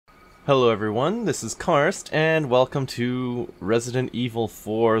Hello everyone, this is Karst, and welcome to Resident Evil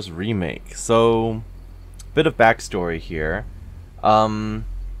 4's Remake. So, bit of backstory here. Growing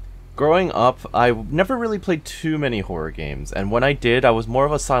up, I never really played too many horror games, and when I did, I was more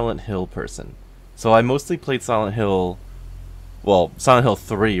of a Silent Hill person. So I mostly played Silent Hill, well, Silent Hill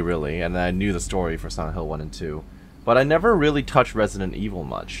 3 really, and I knew the story for Silent Hill 1 and 2. But I never really touched Resident Evil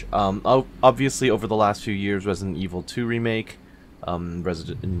much. Obviously, over the last few years, Resident Evil 2 Remake,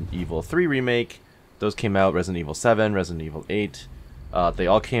 Resident Evil 3 Remake, those came out, Resident Evil 7, Resident Evil 8, they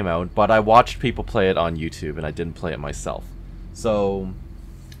all came out, but I watched people play it on YouTube and I didn't play it myself. So,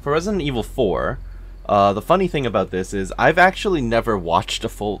 for Resident Evil 4, the funny thing about this is I've actually never watched a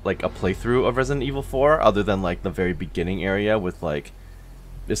full, a playthrough of Resident Evil 4, other than, the very beginning area with,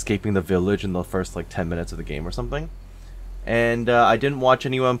 escaping the village in the first, 10 minutes of the game or something. And I didn't watch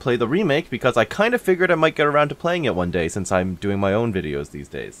anyone play the remake because I kind of figured I might get around to playing it one day since I'm doing my own videos these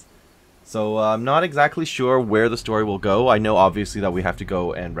days. So I'm not exactly sure where the story will go. I know obviously that we have to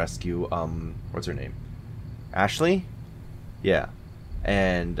go and rescue, what's her name? Ashley? Yeah.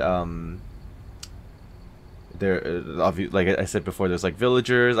 And, like I said before, there's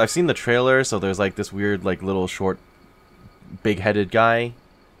villagers. I've seen the trailer, so there's this weird little short, big-headed guy.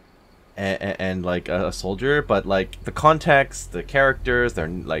 And a soldier, but the context, the characters, their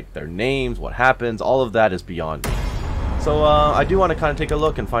names, what happens, all of that is beyond me. So I do want to kind of take a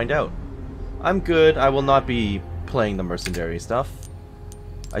look and find out. I'm good. I will not be playing the mercenary stuff.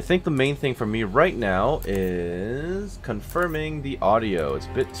 I think the main thing for me right now is confirming the audio. It's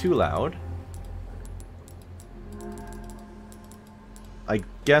a bit too loud. I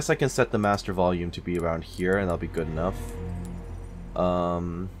guess I can set the master volume to be around here and that'll be good enough.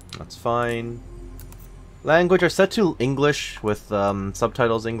 That's fine. Language are set to English with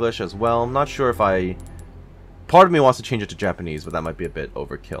subtitles English as well. I'm not sure if part of me wants to change it to Japanese, but that might be a bit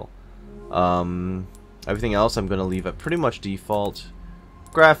overkill. Everything else I'm going to leave at pretty much default.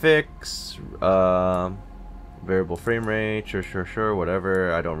 Graphics, variable frame rate, sure,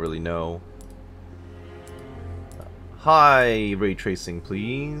 whatever. I don't really know. High ray tracing,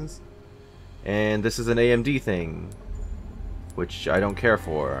 please. And this is an AMD thing, which I don't care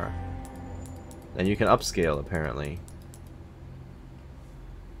for. And you can upscale, apparently.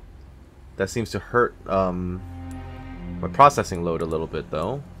 That seems to hurt my processing load a little bit,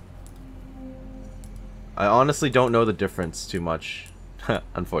 though. I honestly don't know the difference too much,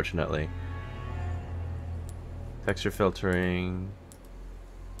 unfortunately. Texture filtering.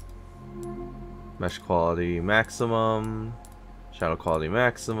 Mesh quality maximum. Shadow quality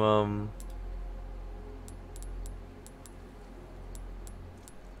maximum.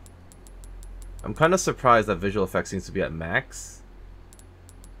 I'm kind of surprised that visual effects seems to be at max.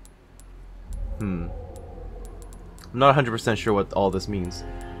 I'm not 100% sure what all this means.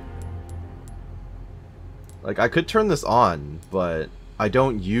 I could turn this on, but I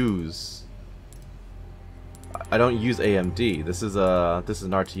don't use AMD. This is an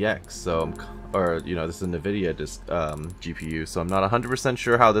RTX, so this is a NVIDIA GPU, so I'm not 100%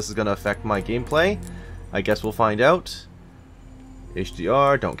 sure how this is going to affect my gameplay. I guess we'll find out.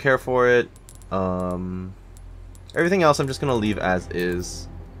 HDR, don't care for it. Everything else I'm just going to leave as is.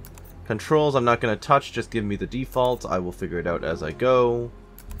 Controls I'm not going to touch, just give me the default. I will figure it out as I go.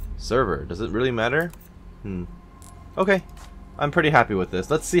 Server, does it really matter? Okay, I'm pretty happy with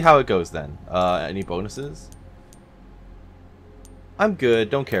this. Let's see how it goes then. Any bonuses? I'm good,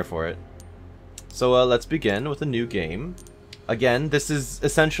 don't care for it. So let's begin with a new game. Again, this is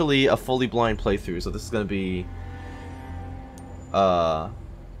essentially a fully blind playthrough, so this is going to be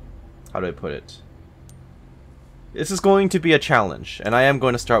how do I put it? This is going to be a challenge, and I am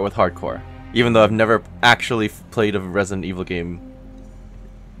going to start with hardcore, even though I've never actually played a Resident Evil game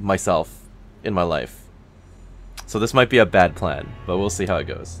myself in my life. So this might be a bad plan, but we'll see how it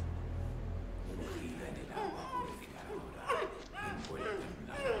goes.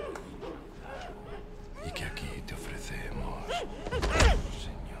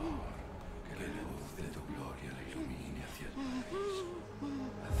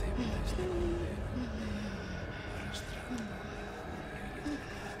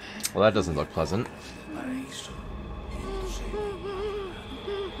 Well, that doesn't look pleasant.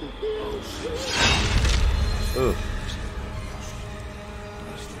 Ooh.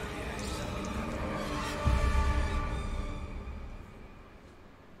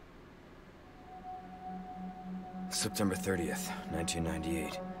 September 30th,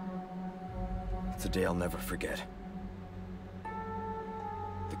 1998. It's a day I'll never forget.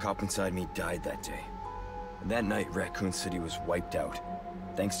 The cop inside me died that day. And that night, Raccoon City was wiped out.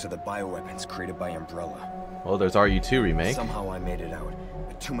 thanks to the bioweapons created by Umbrella. Well, there's RU2 Remake. Somehow I made it out,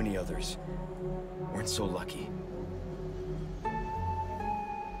 but too many others weren't so lucky.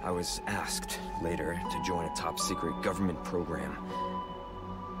 I was asked later to join a top-secret government program.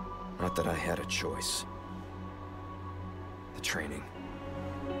 Not that I had a choice. The training,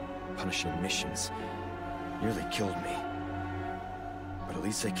 punishing missions, nearly killed me. But at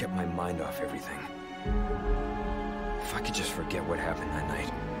least I kept my mind off everything. If I could just forget what happened that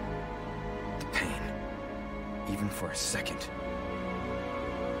night. The pain, even for a second.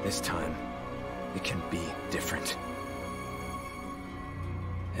 This time, it can be different.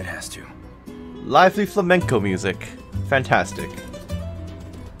 It has to. Lively flamenco music. Fantastic.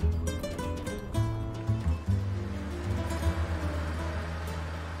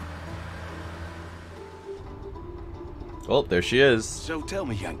 Oh, there she is. So tell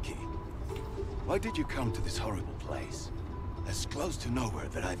me, Yankee, why did you come to this horrible place? As close to nowhere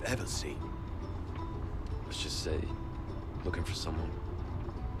that I've ever seen. Let's just say, looking for someone.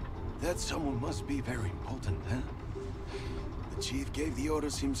 That someone must be very important, huh? The chief gave the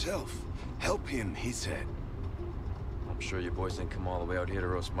orders himself. Help him, he said. I'm sure you boys didn't come all the way out here to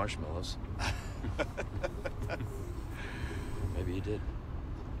roast marshmallows. Maybe you did.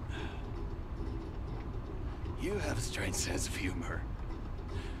 You have a strange sense of humor.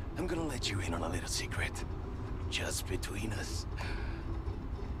 I'm gonna let you in on a little secret. Just between us.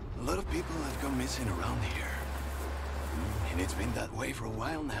 A lot of people have gone missing around here. And it's been that way for a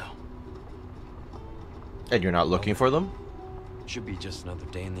while now. And you're not looking for them? Should be just another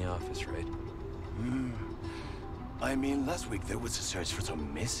day in the office, right? I mean, last week there was a search for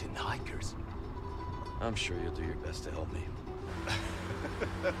some missing hikers. I'm sure you'll do your best to help me.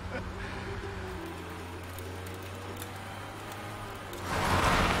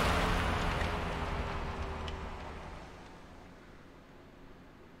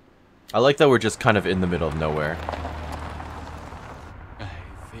 I like that we're just kind of in the middle of nowhere. I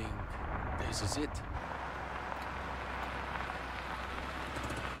think this is it.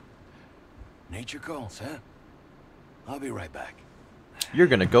 Nature calls, huh? I'll be right back. You're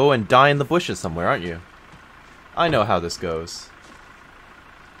gonna go and die in the bushes somewhere, aren't you? I know how this goes.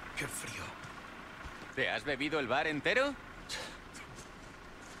 Qué frío. ¿Te has bebido el bar entero?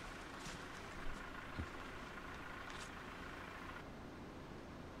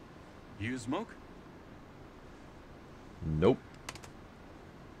 You smoke? Nope.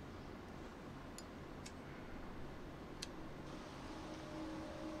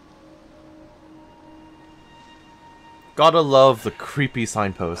 Gotta love the creepy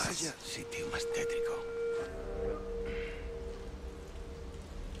signposts. Vaya sitio más tétrico.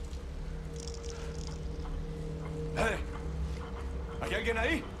 Hey, ¿hay alguien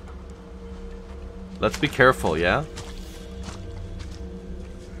ahí? Let's be careful, yeah?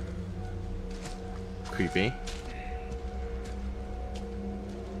 Creepy.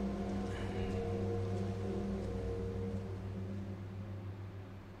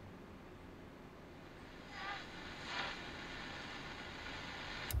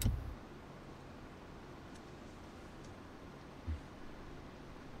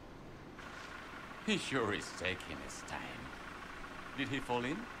 He sure is taking his time. Did he fall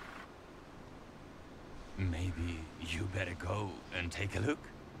in? Maybe you better go and take a look.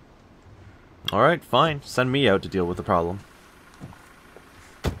 Alright, fine. Send me out to deal with the problem.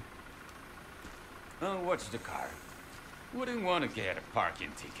 Oh, watch the car. Wouldn't want to get a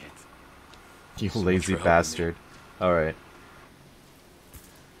parking ticket. You So much lazy for helping me. bastard. Alright.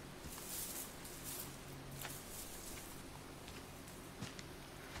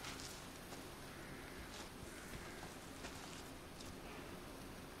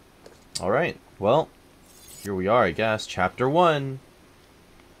 Alright, well, here we are, I guess. Chapter 1.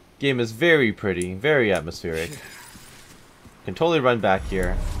 Game is very pretty, very atmospheric. Can totally run back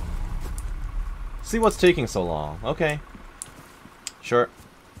here. See what's taking so long. Okay. Sure.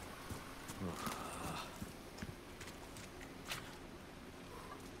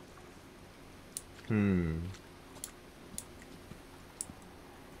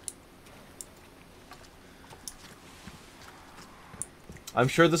 I'm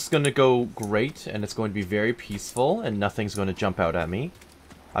sure this is going to go great, and it's going to be very peaceful, and nothing's going to jump out at me.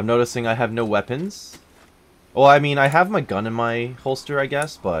 I'm noticing I have no weapons. Well, I mean, I have my gun in my holster, I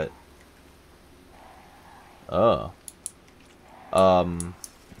guess, but... Oh.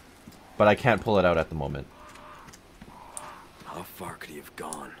 But I can't pull it out at the moment. How far could he have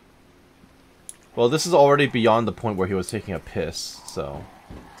gone? Well, this is already beyond the point where he was taking a piss, so...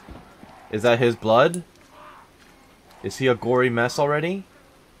 Is that his blood? Is he a gory mess already?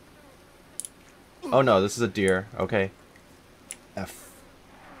 Oh no, this is a deer. Okay. F.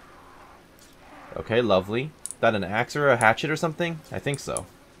 Okay, lovely. That an axe or a hatchet or something? I think so.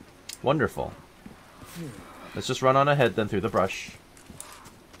 Wonderful. Let's just run on ahead then through the brush.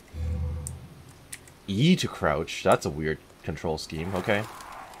 E to crouch. That's a weird control scheme. Okay.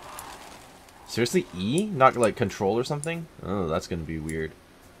 Seriously, E? Not like control or something? Oh, that's gonna be weird.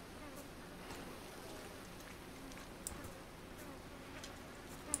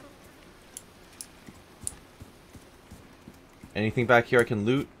 Anything back here I can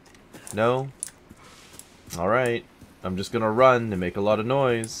loot? No? Alright. I'm just gonna run and make a lot of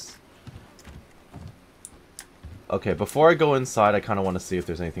noise. Okay, before I go inside, I kind of want to see if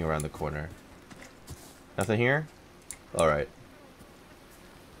there's anything around the corner. Nothing here? Alright.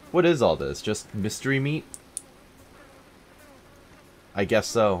 What is all this? Just mystery meat? I guess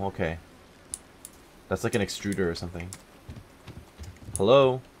so. Okay. That's like an extruder or something.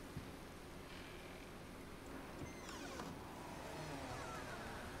 Hello?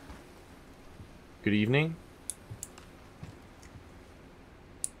 Good evening?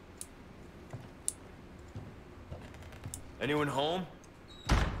 Anyone home?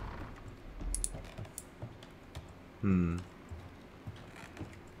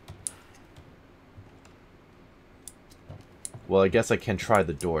 Well, I guess I can try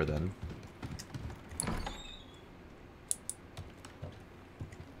the door then.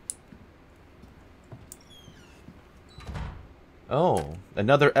 Oh,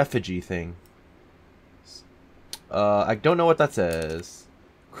 another effigy thing. I don't know what that says.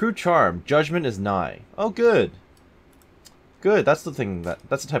 Crew charm. Judgment is nigh. Oh, good. Good. That's the thing.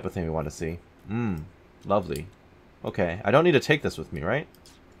 That's the type of thing we want to see. Lovely. Okay. I don't need to take this with me, right?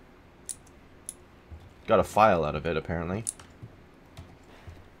 Got a file out of it, apparently.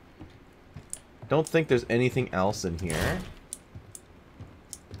 Don't think there's anything else in here.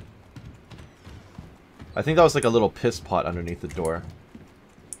 I think that was like a little piss pot underneath the door.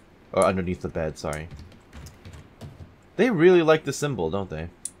 Or underneath the bed, sorry. They really like the symbol, don't they?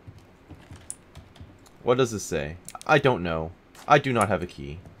 What does this say? I don't know. I do not have a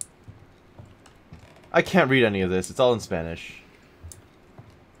key. I can't read any of this. It's all in Spanish.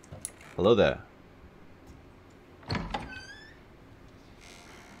 Hello there.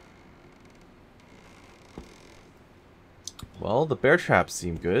 Well, the bear traps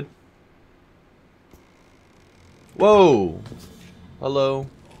seem good. Whoa! Hello.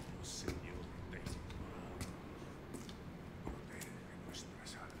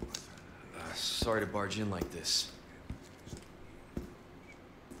 Sorry to barge in like this.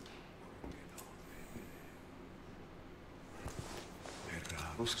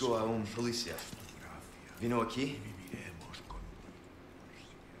 Busco a un policía. Vino aquí?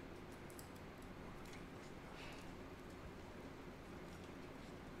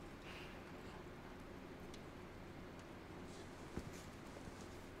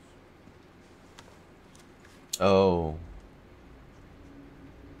 Oh.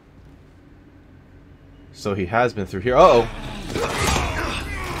 So he has been through here. Uh-oh.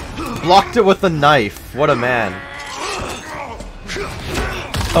 Blocked it with a knife. What a man.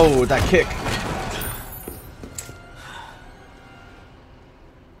 Oh, that kick.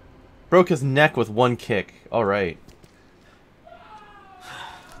 Broke his neck with one kick. Alright.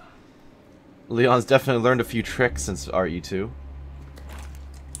 Leon's definitely learned a few tricks since RE2.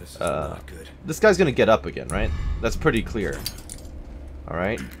 This is not good. This guy's gonna get up again, right? That's pretty clear.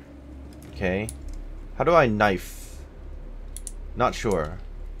 Alright. Okay. How do I knife? Not sure.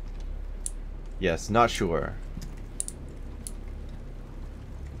 Yes, not sure.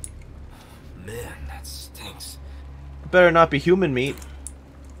 Man, that stinks. Better not be human meat.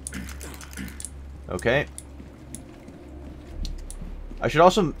 Okay. I should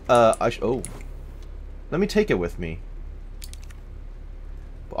also, oh. Let me take it with me.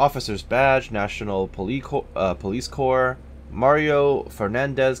 Officer's badge, National Police Corps, Mario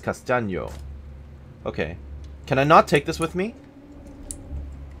Fernandez Castaño. Okay. Can I not take this with me?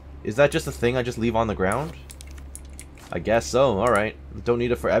 Is that just a thing I just leave on the ground? I guess so, alright. Don't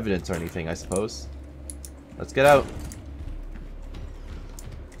need it for evidence or anything, I suppose. Let's get out.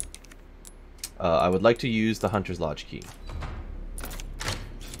 I would like to use the Hunter's Lodge key.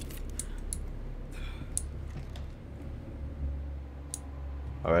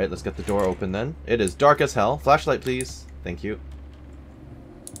 Alright, let's get the door open then. It is dark as hell. Flashlight, please. Thank you.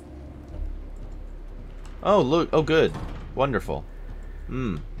 Oh, look. Oh, good. Wonderful.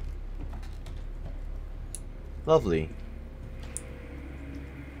 Lovely.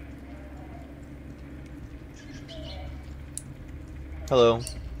 Hello.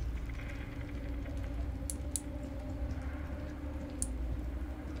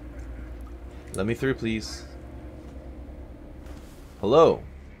 Let me through, please. Hello.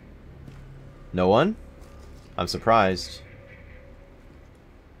 No one? I'm surprised.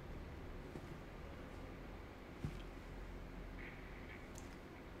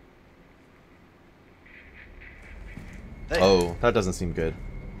 Oh, that doesn't seem good.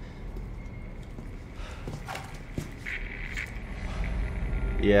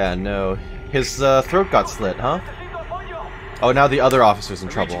 Yeah, no. His throat got slit, huh? Oh, now the other officer's in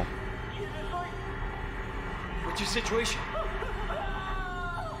trouble. What's your situation?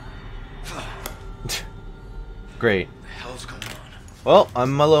 Great. What the hell's going on? Well,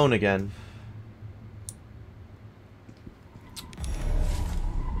 I'm alone again.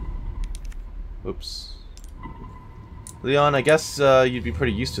 Oops. Leon, I guess you'd be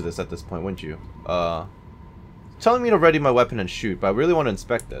pretty used to this at this point, wouldn't you? Telling me to ready my weapon and shoot, but I really want to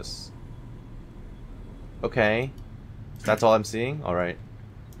inspect this. Okay. That's all I'm seeing? Alright.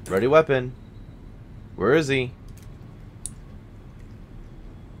 Ready weapon. Where is he?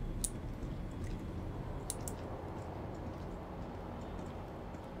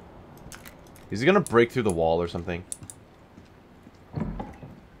 Is he gonna break through the wall or something?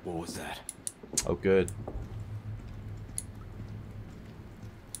 What was that? Oh, good.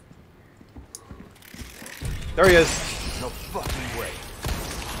 There he is. No fucking way.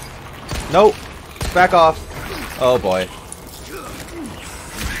 Nope. Back off. Oh boy.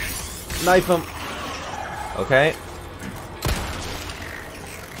 Knife him. Okay.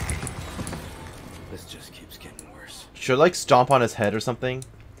 This just keeps getting worse. Should I, like, stomp on his head or something?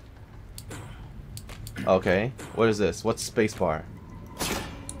 Okay. What is this? What's spacebar?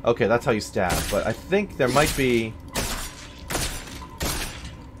 Okay, that's how you stab. But I think there might be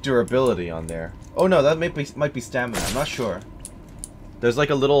durability on there. Oh no, that might be stamina. I'm not sure. There's like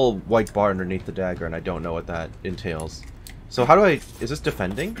a little white bar underneath the dagger, and I don't know what that entails. So how do I... Is this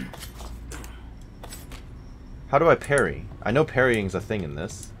defending? How do I parry? I know parrying's a thing in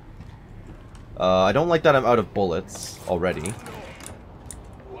this. I don't like that I'm out of bullets already.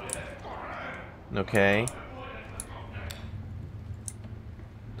 Okay.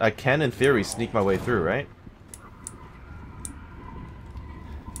 I can, in theory, sneak my way through, right?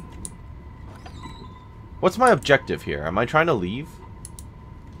 What's my objective here? Am I trying to leave?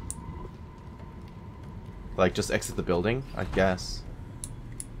 Like, just exit the building? I guess.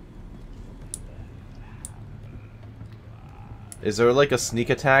 Is there, like, a sneak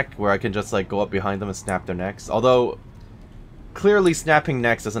attack where I can just, like, go up behind them and snap their necks? Although, clearly snapping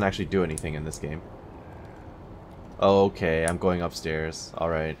necks doesn't actually do anything in this game. Okay, I'm going upstairs.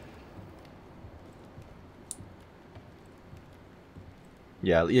 Alright.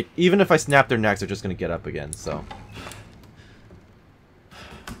 Yeah, even if I snap their necks, they're just gonna get up again, so...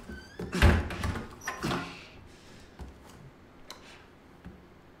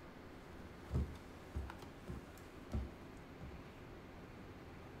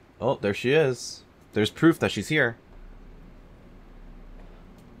 Oh, there she is. There's proof that she's here.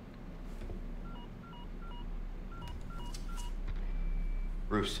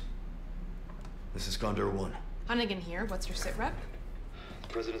 Bruce, this is Condor 1. Hunnigan here. What's your sit rep? The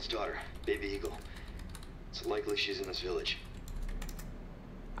President's daughter, Baby Eagle. It's likely she's in this village.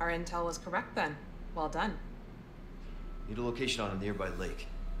 Our intel was correct then. Well done. Need a location on a nearby lake.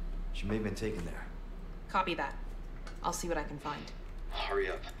 She may have been taken there. Copy that. I'll see what I can find. Hurry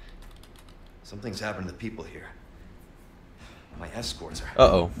up. Something's happened to the people here. My escorts are...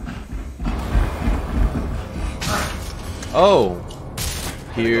 Uh-oh. Oh!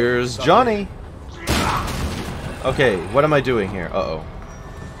 Here's Johnny! Okay, what am I doing here? Uh-oh.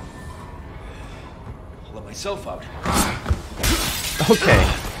 I'll let myself out.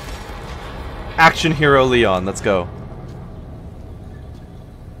 Okay. Action hero Leon, let's go.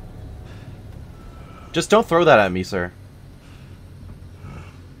 Just don't throw that at me, sir.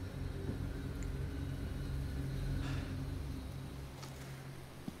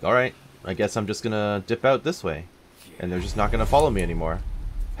 Alright, I guess I'm just gonna dip out this way. And they're just not gonna follow me anymore.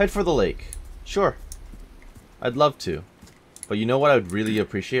 Head for the lake. Sure. I'd love to. But you know what I would really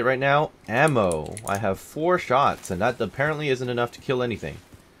appreciate right now? Ammo. I have 4 shots, and that apparently isn't enough to kill anything.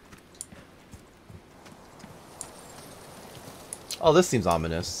 Oh, this seems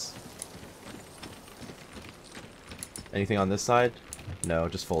ominous. Anything on this side? No,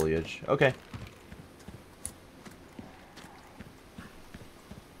 just foliage. Okay.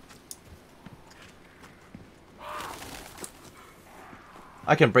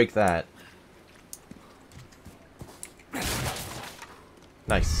 I can break that.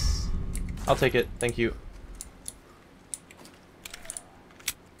 Nice. I'll take it. Thank you.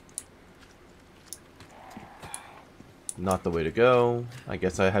 Not the way to go. I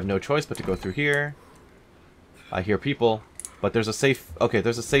guess I have no choice but to go through here. I hear people, but there's a safe... Okay,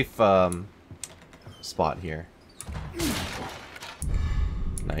 there's a safe spot here.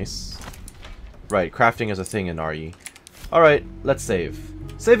 Nice. Right, crafting is a thing in RE. Alright, let's save.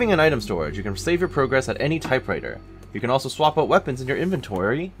 Saving in item storage. You can save your progress at any typewriter. You can also swap out weapons in your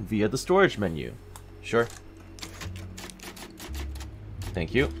inventory via the storage menu. Sure.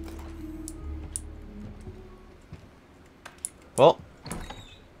 Thank you. Well,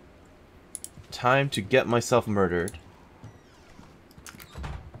 time to get myself murdered.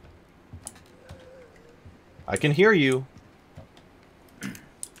 I can hear you.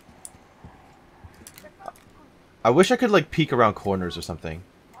 I wish I could, like, peek around corners or something.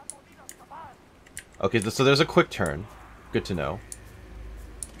 Okay, so there's a quick turn. Good to know.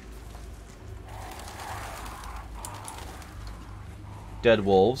 Dead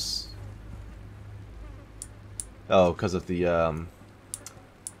wolves. Oh, because of the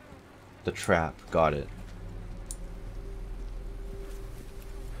trap. Got it.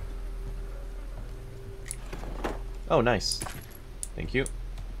 Oh, nice. Thank you.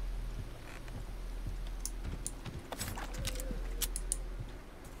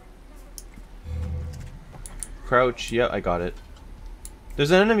 Crouch. Yeah, I got it.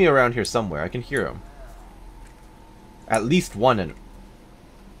 There's an enemy around here somewhere. I can hear him. At least one enemy.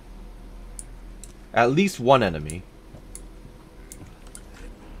 At least one enemy.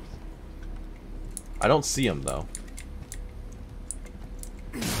 I don't see him, though.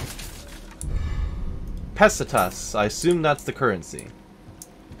 Pesetas. I assume that's the currency.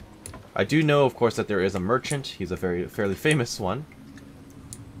 I do know, of course, that there is a merchant. He's a fairly famous one.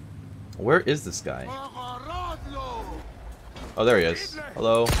 Where is this guy? Oh, there he is.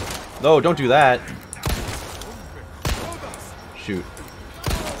 Hello. No, don't do that. Shoot.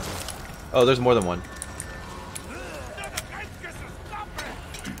 Oh, there's more than one.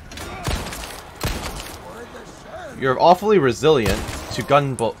 You're awfully resilient to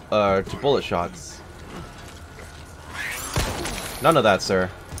to bullet shots. None of that, sir.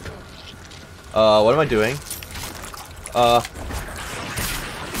 What am I doing?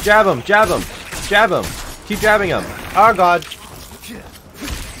 Jab him! Jab him! Jab him! Keep jabbing him! Oh god!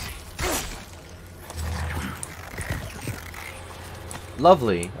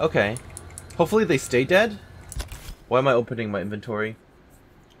 Lovely. Okay. Hopefully they stay dead? Why am I opening my inventory?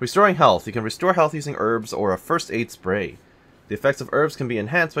 Restoring health. You can restore health using herbs or a first aid spray. The effects of herbs can be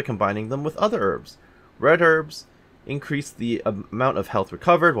enhanced by combining them with other herbs. Red herbs increase the amount of health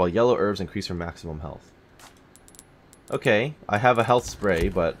recovered, while yellow herbs increase your maximum health. Okay, I have a health spray,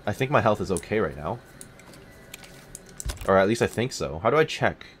 but I think my health is okay right now. Or at least I think so. How do I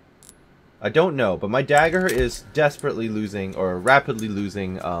check? I don't know, but my dagger is desperately losing, or rapidly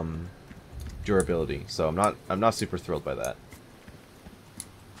losing, durability. So I'm not super thrilled by that.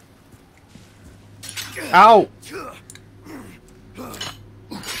 Ow!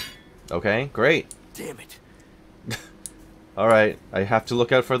 Okay, great. Damn it. Alright, I have to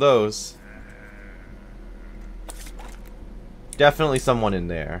look out for those. Definitely someone in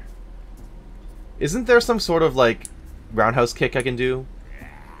there. Isn't there some sort of, like, roundhouse kick I can do?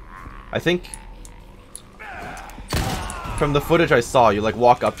 I think from the footage I saw, you, like,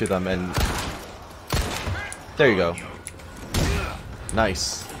 walk up to them and... There you go.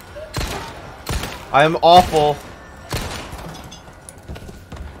 Nice. I am awful.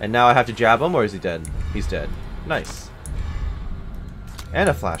 And now I have to jab him, or is he dead? He's dead. Nice. And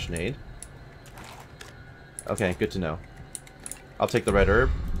a flash nade. Okay, good to know. I'll take the red herb.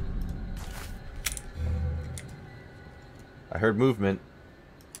 I heard movement.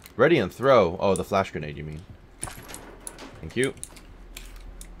 Ready and throw. Oh, the flash grenade, you mean. Thank you.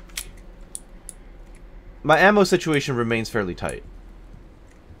 My ammo situation remains fairly tight.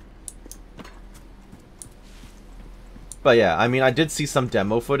 But yeah, I mean, I did see some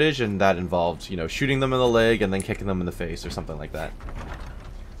demo footage, and that involved, you know, shooting them in the leg and then kicking them in the face or something like that.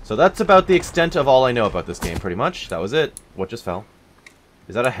 So that's about the extent of all I know about this game, pretty much. That was it. What just fell?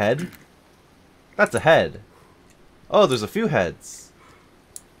 Is that a head? That's a head. Oh, there's a few heads.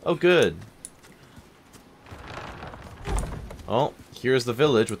 Oh, good. Oh, here's the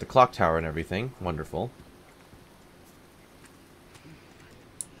village with the clock tower and everything. Wonderful.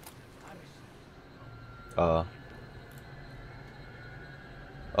 Oh,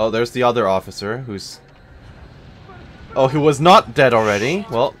 there's the other officer who's... Oh, who was not dead already.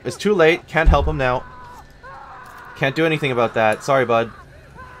 Well, it's too late. Can't help him now. Can't do anything about that. Sorry, bud.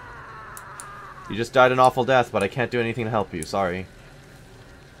 You just died an awful death, but I can't do anything to help you. Sorry.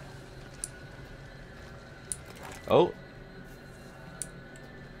 Oh.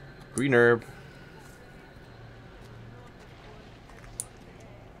 Green herb.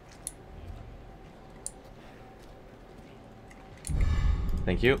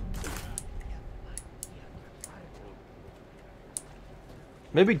 Thank you.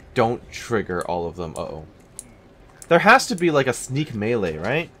 Maybe don't trigger all of them. Uh-oh. There has to be like a sneak melee,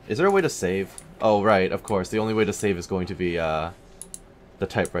 right? Is there a way to save? Oh, right, of course. The only way to save is going to be, the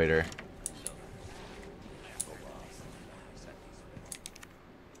typewriter.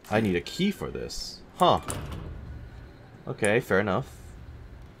 I need a key for this. Huh. Okay, fair enough.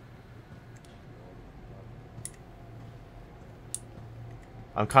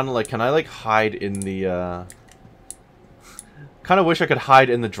 I'm kind of like, can I like hide in the, kind of wish I could hide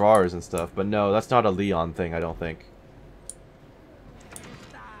in the drawers and stuff, but no, that's not a Leon thing, I don't think.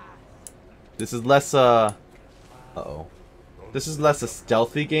 This is less, uh-oh. This is less a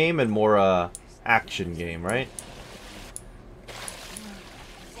stealthy game and more a action game, right?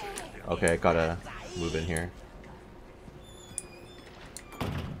 Okay, gotta move in here.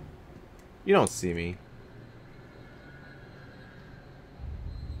 You don't see me.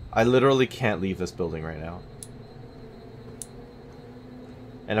 I literally can't leave this building right now.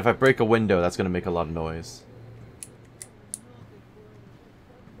 And if I break a window, that's gonna make a lot of noise.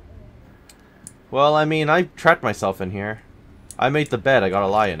 Well, I mean, I trapped myself in here. I made the bed, I gotta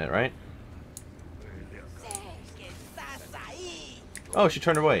lie in it, right? Oh, she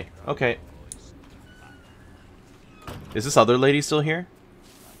turned away. Okay. Is this other lady still here?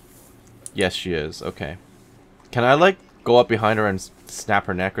 Yes, she is. Okay. Can I, like, go up behind her and snap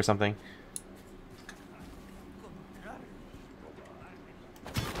her neck or something?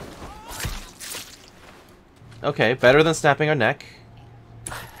 Okay, better than snapping her neck.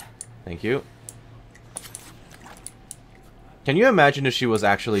 Thank you. Can you imagine if she was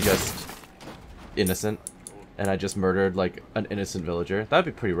actually just innocent and I just murdered like an innocent villager? That'd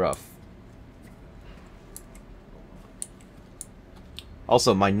be pretty rough.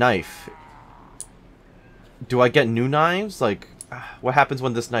 Also, my knife. Do I get new knives? Like, what happens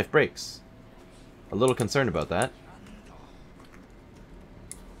when this knife breaks? A little concerned about that.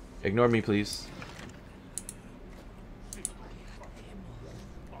 Ignore me, please.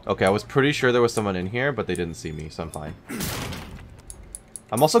 Okay, I was pretty sure there was someone in here, but they didn't see me, so I'm fine.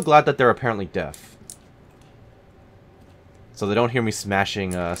 I'm also glad that they're apparently deaf. So they don't hear me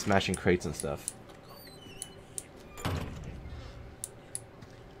smashing crates and stuff.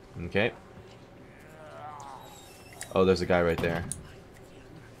 Okay. Oh, there's a guy right there.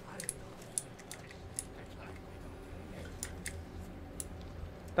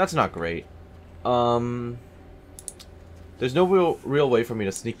 That's not great. There's no real way for me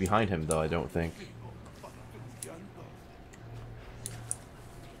to sneak behind him, though, I don't think.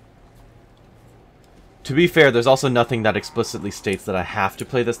 To be fair, there's also nothing that explicitly states that I have to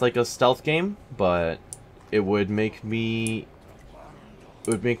play this like a stealth game, but it would make me...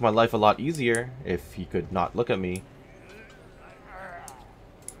 It would make my life a lot easier if he could not look at me.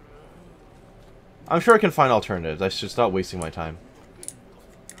 I'm sure I can find alternatives. I should stop wasting my time.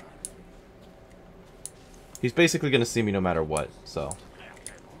 He's basically going to see me no matter what, so...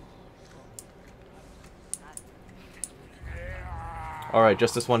 Alright,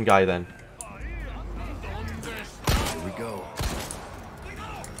 just this one guy then. Here we go.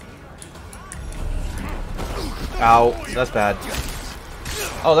 Ow, that's bad.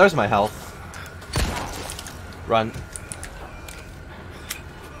 Oh, there's my health. Run.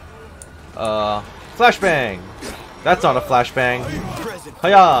 Flashbang! That's not a flashbang.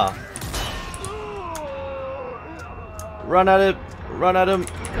 Hiya! Run at it! Run at him!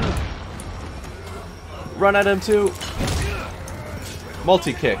 Run at him too!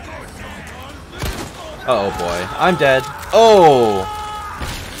 Multi-kick. Uh oh boy. I'm dead. Oh!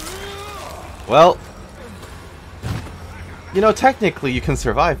 Well... You know, technically you can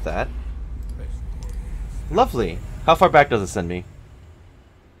survive that. Lovely. How far back does it send me?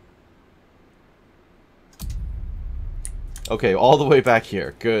 Okay, all the way back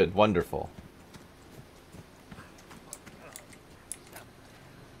here. Good. Wonderful.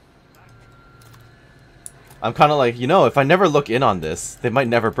 I'm kind of like, you know, if I never look in on this, they might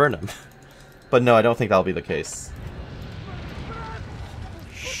never burn him. But no, I don't think that'll be the case.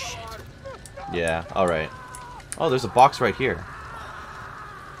 Yeah, alright. Oh, there's a box right here.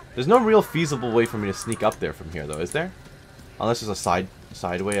 There's no real feasible way for me to sneak up there from here, though, is there? Unless there's a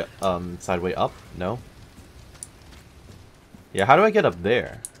sideway up? No? Yeah, how do I get up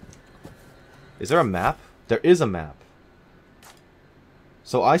there? Is there a map? There is a map.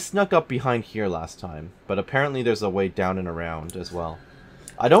 So I snuck up behind here last time, but apparently there's a way down and around as well.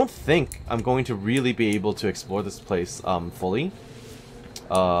 I don't think I'm going to really be able to explore this place fully.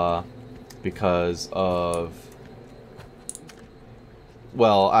 Because of...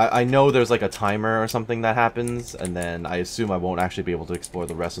 Well, I know there's like a timer or something that happens, and then I assume I won't actually be able to explore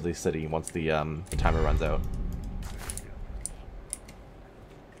the rest of the city once the timer runs out.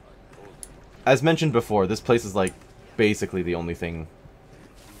 As mentioned before, this place is like basically the only thing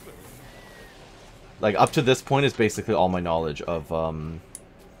Like, up to this point is basically all my knowledge of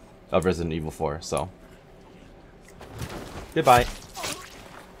Resident Evil 4, so. Goodbye.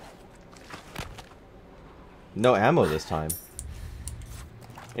 No ammo this time.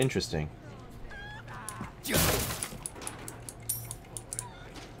 Interesting.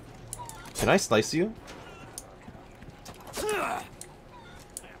 Can I slice you?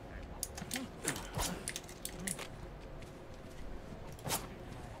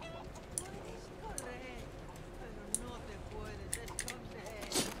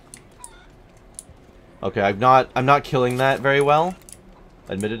 Okay, I'm not killing that very well,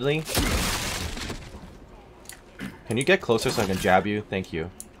 admittedly. Can you get closer so I can jab you? Thank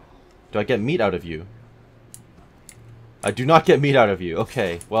you. Do I get meat out of you? I do not get meat out of you.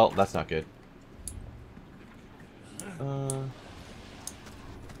 Okay, well, that's not good.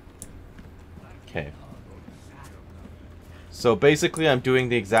 Okay. So basically I'm doing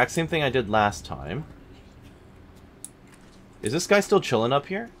the exact same thing I did last time. Is this guy still chilling up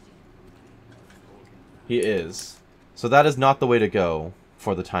here? He is. So that is not the way to go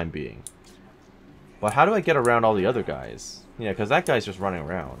for the time being. But how do I get around all the other guys? Yeah, because that guy's just running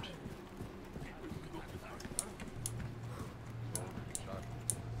around.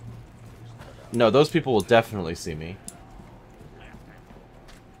 No, those people will definitely see me.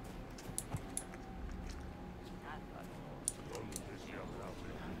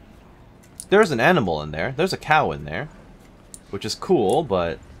 There's an animal in there. There's a cow in there. Which is cool,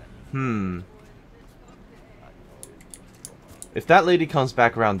 but... If that lady comes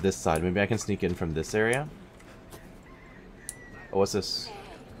back around this side, maybe I can sneak in from this area? Oh, what's this?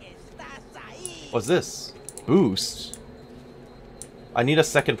 What's this? Boost? I need a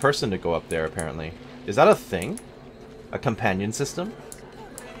second person to go up there, apparently. Is that a thing? A companion system?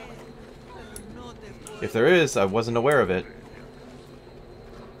 If there is, I wasn't aware of it.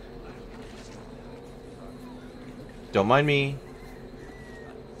 Don't mind me.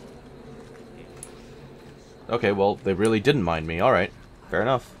 Okay, well, they really didn't mind me. Alright, fair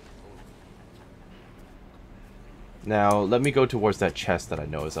enough. Now, let me go towards that chest that I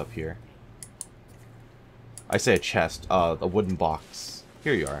know is up here. I say a chest, a wooden box.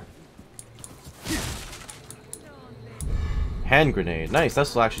 Here you are. Hand grenade. Nice,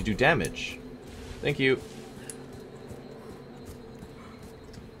 this will actually do damage. Thank you.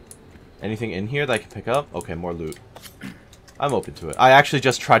 Anything in here that I can pick up? Okay, more loot. I'm open to it. I actually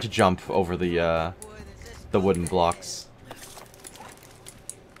just tried to jump over the wooden blocks.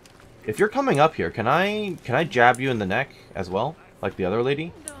 If you're coming up here, can I jab you in the neck as well? Like the other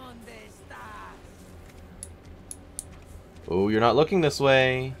lady? Oh, you're not looking this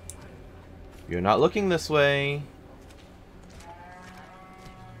way. You're not looking this way.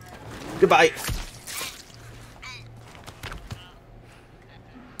 Goodbye.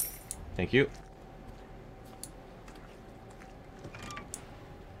 Thank you.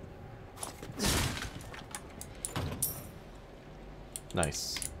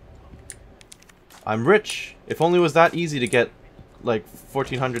 Nice. I'm rich. If only it was that easy to get, like,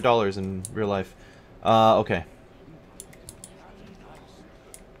 $1,400 in real life. Okay.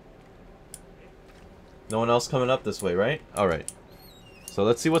 No one else coming up this way, right? Alright. So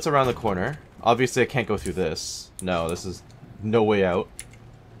let's see what's around the corner. Obviously I can't go through this. No, this is no way out.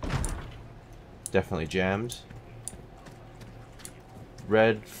 Definitely jammed.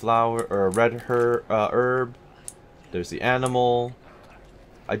 Red flower, or red herb. There's the animal.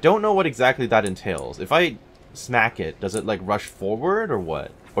 I don't know what exactly that entails. If I smack it, does it like rush forward or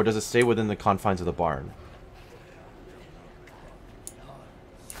what? Or does it stay within the confines of the barn?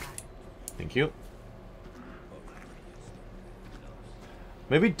 Thank you.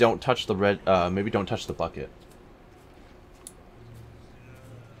 Maybe don't touch the red, maybe don't touch the bucket.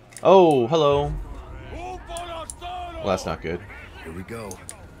 Oh, hello. Well, that's not good. Here we go.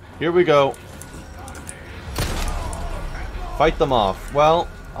 Here we go. Fight them off. Well,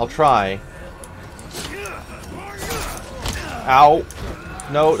 I'll try. Ow.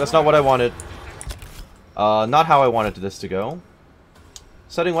 No, that's not what I wanted. Not how I wanted this to go.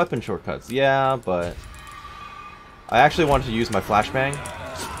 Setting weapon shortcuts. Yeah, but... I actually wanted to use my flashbang.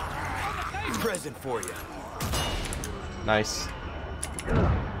 Present for you. Nice.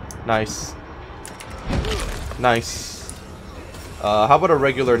 Nice. Nice. How about a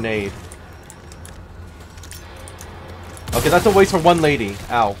regular nade? Okay, that's a waste for one lady.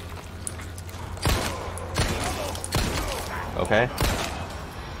 Ow. Okay.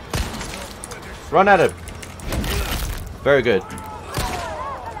 Run at him. Very good.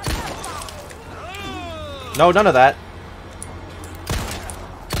 No, none of that.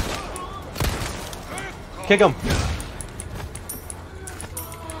 Kick him.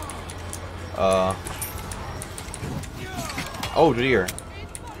 Oh dear.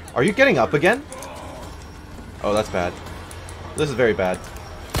 Are you getting up again? Oh, that's bad. This is very bad.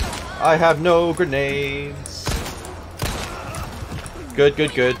 I have no grenades. Good,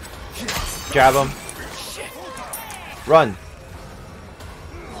 good, good. Jab him. Run.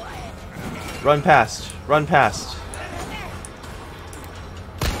 Run past. Run past.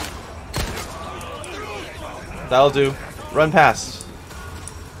 That'll do. Run past.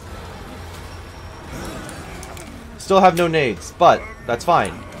 Still have no nades, but that's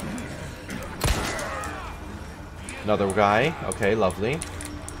fine. Another guy. Okay, lovely.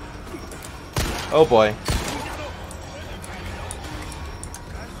 Oh boy.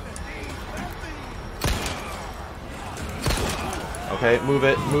 Okay, move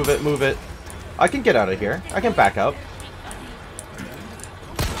it, move it, move it. I can get out of here. I can back up.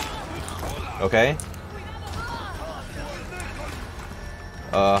 Okay.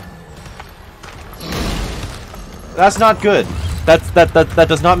 That's not good. That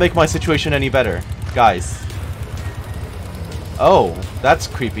does not make my situation any better, guys. Oh, that's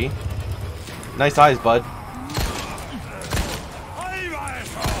creepy. Nice eyes, bud.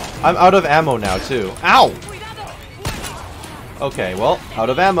 I'm out of ammo now, too. Ow! Okay, well, out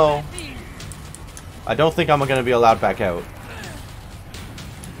of ammo. I don't think I'm gonna be allowed back out.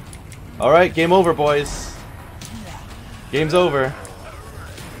 Alright, game over, boys. Game's over.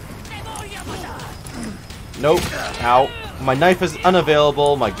 Nope. Ow. My knife is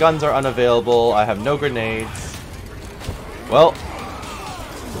unavailable. My guns are unavailable. I have no grenades. Well.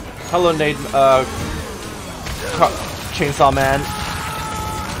 Hello, nade. Chainsaw Man.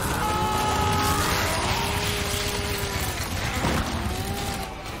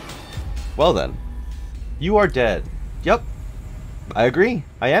 Well then. You are dead. Yep. I agree.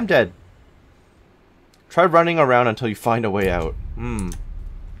 I am dead. Try running around until you find a way out.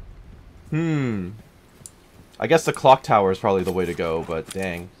 I guess the clock tower is probably the way to go, but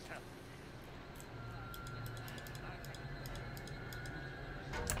dang.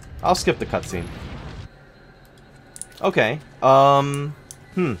 I'll skip the cutscene. Okay.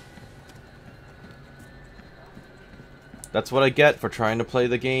 That's what I get for trying to play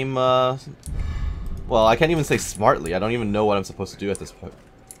the game, well, I can't even say smartly. I don't even know what I'm supposed to do at this point.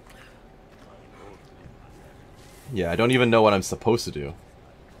 Yeah, I don't even know what I'm supposed to do.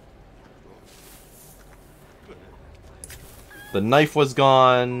 The knife was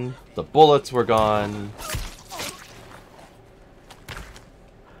gone. The bullets were gone.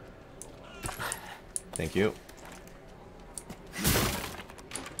 Thank you.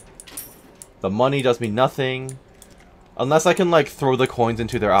 The money does me nothing. Unless I can, like, throw the coins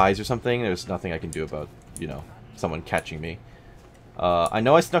into their eyes or something, there's nothing I can do about, you know, someone catching me. I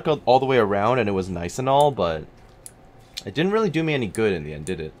know I snuck all the way around and it was nice and all, but it didn't really do me any good in the end,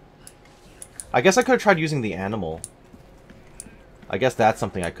 did it? I guess I could have tried using the animal. I guess that's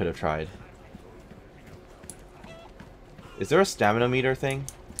something I could have tried. Is there a stamina meter thing?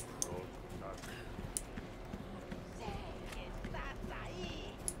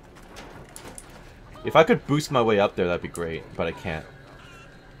 If I could boost my way up there, that'd be great, but I can't.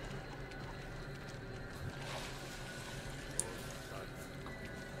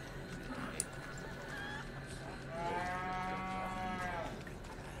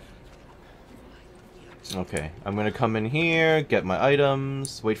 Okay, I'm gonna come in here, get my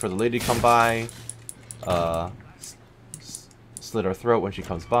items, wait for the lady to come by, slit her throat when she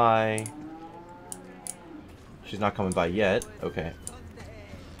comes by. She's not coming by yet. Okay.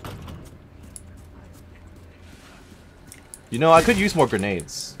 You know, I could use more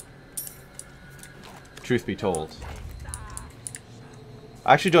grenades. Truth be told.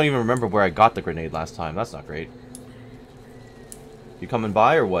 I actually don't even remember where I got the grenade last time. That's not great. You coming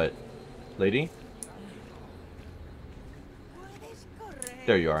by or what? Lady?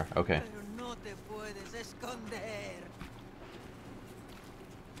 There you are. Okay.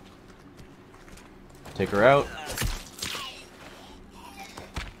 Take her out.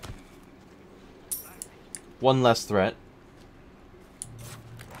 One less threat.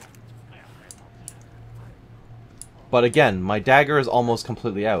 But again, my dagger is almost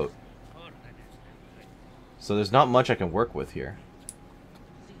completely out. So there's not much I can work with here.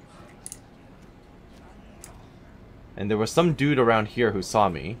 And there was some dude around here who saw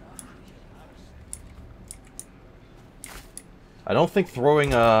me. I don't think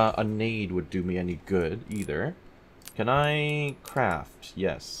throwing a nade would do me any good either. Can I craft?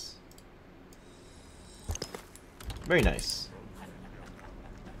 Yes. Very nice.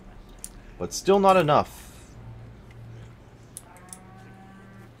 But still not enough.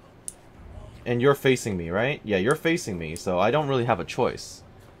 And you're facing me, right? Yeah, you're facing me, so I don't really have a choice.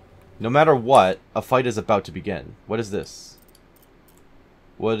 No matter what, a fight is about to begin. What is this?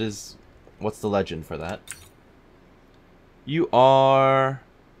 What's the legend for that? You are...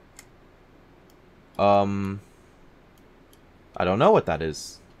 I don't know what that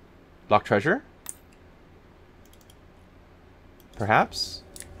is. Locked treasure? Perhaps?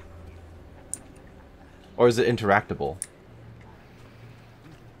 Or is it interactable?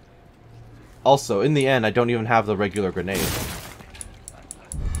 Also, in the end, I don't even have the regular grenade.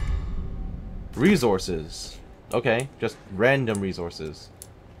 Resources. Okay, just random resources.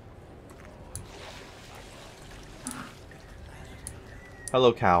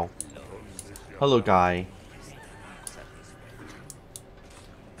 Hello, cow. Hello, guy.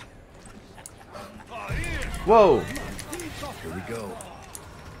 Whoa! Here we go.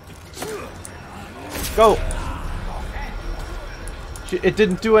 Go! It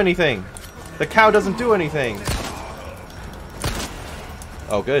didn't do anything. The cow doesn't do anything.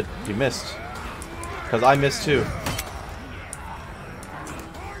 Oh, good. You missed. Because I missed too.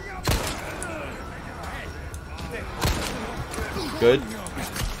 Good.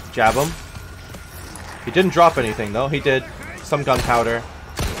 Jab him. He didn't drop anything though. He did. Some gunpowder.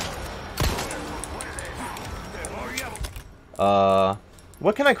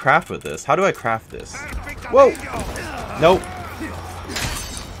 What can I craft with this? How do I craft this? Whoa! Nope.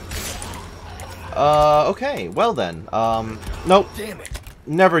 Okay. Well then. Nope.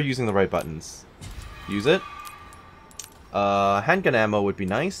 Never using the right buttons. Use it. Handgun ammo would be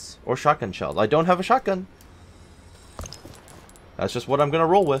nice. Or shotgun shells. I don't have a shotgun. That's just what I'm gonna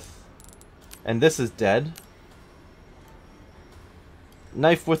roll with. And this is dead.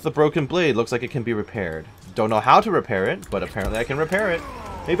 Knife with the broken blade. Looks like it can be repaired. Don't know how to repair it, but apparently I can repair it.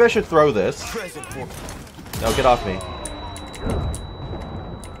 Maybe I should throw this. No, get off me.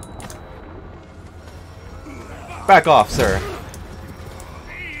 Back off, sir.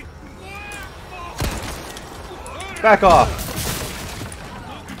 Back off.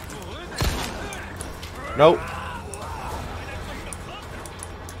 Nope.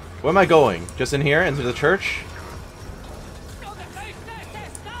 Where am I going? Just in here? Into the church?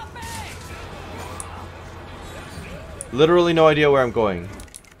 Literally no idea where I'm going.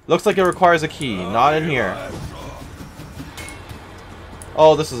 Looks like it requires a key. Not in here.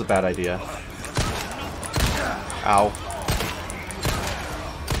 Oh, this is a bad idea. Ow.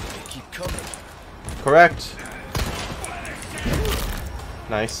 Keep coming. Correct.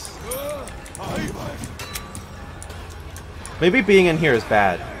 Nice. Maybe being in here is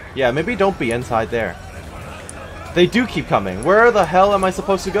bad. Yeah, maybe don't be inside there. They do keep coming. Where the hell am I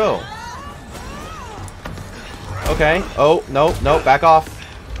supposed to go? Okay. Oh, no, no, back off.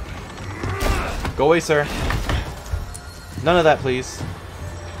 Go away, sir. None of that, please.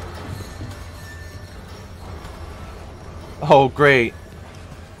 Oh, great.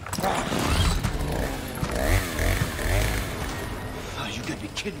 Oh, you gotta be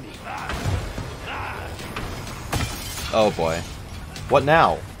kidding me. Oh, boy. What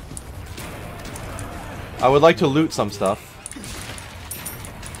now? I would like to loot some stuff.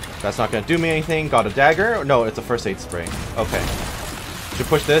 That's not gonna do me anything. Got a dagger? No, it's a first aid spray. Okay. Should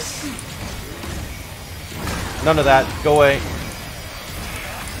push this. None of that. Go away.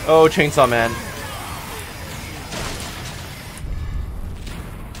 Oh, Chainsaw Man.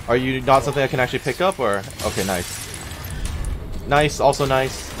 Are you not something I can actually pick up, or? Okay, nice. Nice, also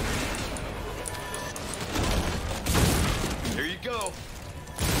nice. Here you go.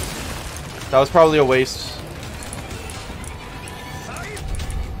 That was probably a waste.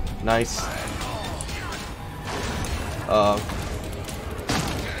 Nice.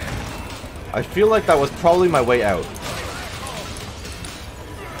 I feel like that was probably my way out.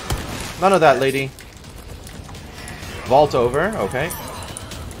 None of that, lady. Vault over, okay.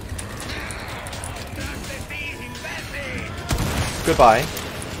 Goodbye.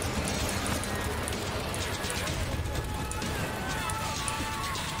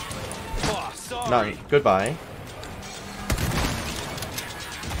 No, goodbye.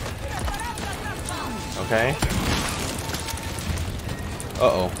 Okay.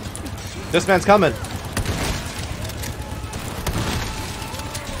 Uh-oh. This man's coming.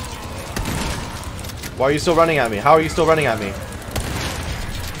 Why are you still running at me? How are you still running at me?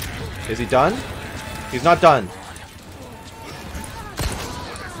 Is he done? He's not done.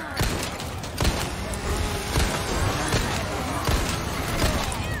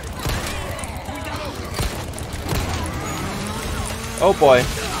 Oh boy.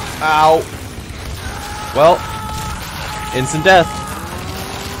 Ow. Well, instant death.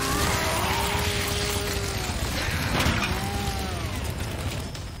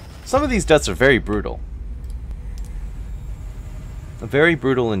 Some of these deaths are very brutal. Very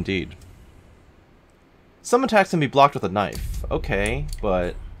brutal indeed. Some attacks can be blocked with a knife. Okay,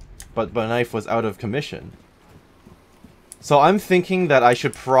 but my knife was out of commission. So I'm thinking that I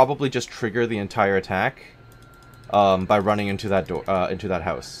should probably just trigger the entire attack by running into that door, into that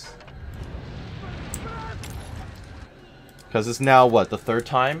house. Because it's now, what, the third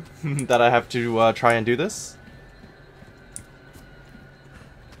time that I have to try and do this?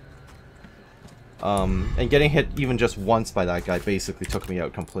 And getting hit even just once by that guy basically took me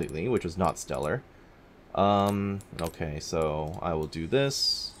out completely, which was not stellar. Okay, so I will do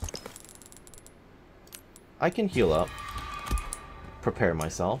this. I can heal up. Prepare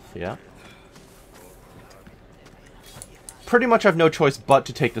myself, yeah. Pretty much I have no choice but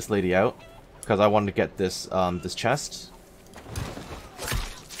to take this lady out, because I wanted to get this, this chest.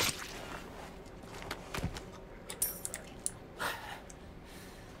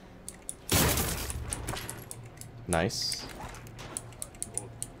 Nice.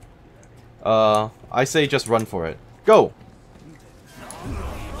 I say just run for it. Go!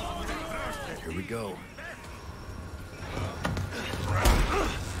 Here we go.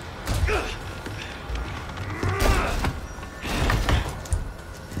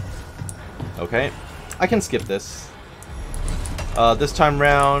 Okay. I can skip this. This time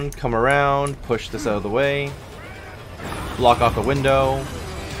round, come around, push this out of the way. Block off the window.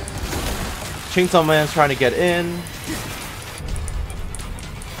 Chainsaw Man's trying to get in.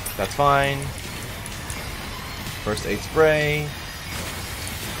 That's fine. First aid spray.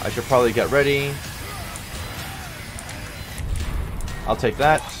 I should probably get ready. I'll take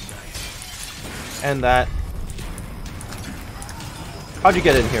that. And that. How'd you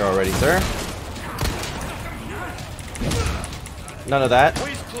get in here already, sir? None of that.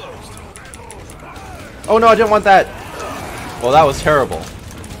 Oh no, I didn't want that! Well, that was terrible.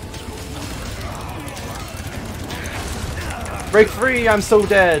 Break free! I'm so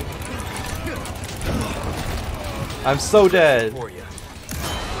dead! I'm so dead!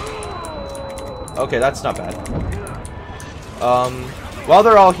 Okay, that's not bad. While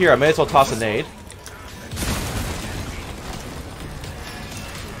they're all here, I may as well toss a nade.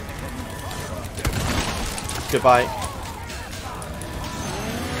 Goodbye.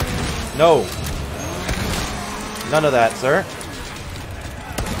 No! None of that, sir.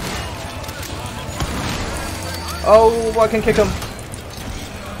 Oh, I can kick him.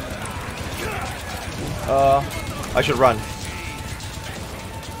 I should run.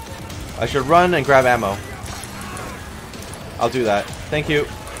 I should run and grab ammo. I'll do that. Thank you.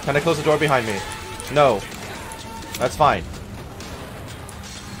 Can I close the door behind me? No. That's fine.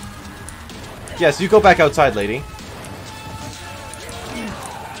 Yes, you go back outside, lady.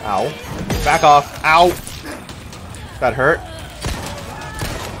 Ow. Back off. Ow! That hurt.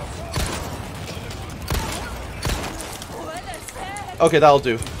 Okay, that'll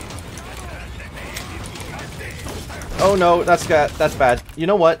do. Oh no, that's bad. You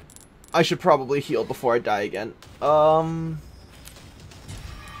know what? I should probably heal before I die again.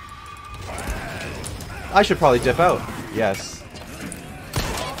 I should probably dip out. Yes.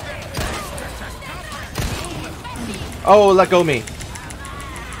 Oh, let go me.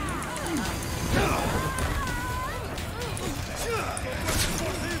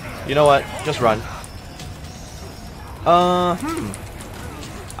 You know what? Just run.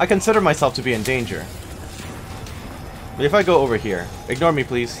 I consider myself to be in danger. But if I go over here, ignore me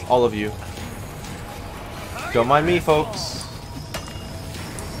please, all of you. Don't mind me, folks.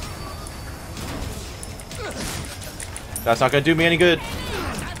 That's not gonna do me any good.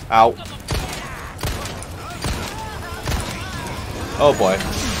 Ow. Oh boy.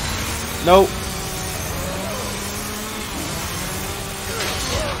 Nope.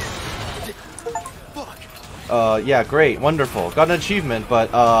 Yeah, great, wonderful. Got an achievement,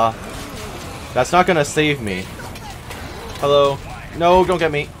 but, that's not gonna save me. Hello? No, don't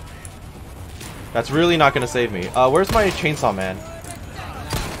get me. That's really not gonna save me. Where's my chainsaw man?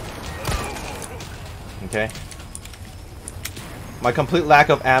 Okay. My complete lack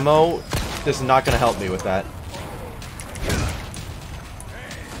of ammo, this is not gonna help me with that.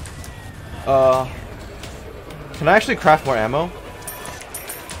 Can I actually craft more ammo?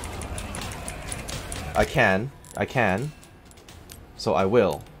 I can. I can. So I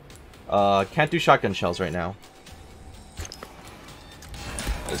will. Can't do shotgun shells right now.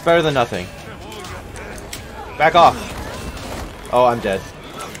 It's better than nothing. Back off! Oh, I'm dead.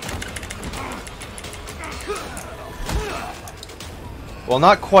 Well,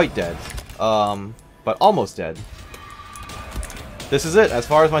 not quite dead. But almost dead. This is it, as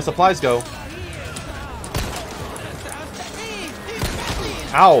far as my supplies go.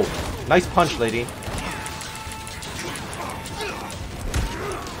 Ow! Nice punch, lady.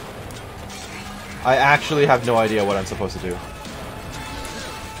 I actually have no idea what I'm supposed to do.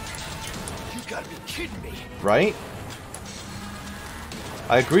 Right?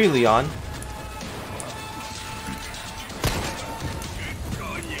 I agree, Leon.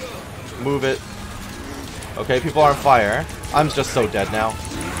 Move it. Okay, people are on fire. I'm just so dead now.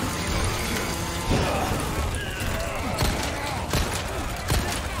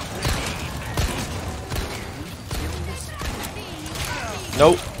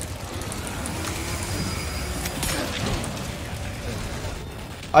 Nope.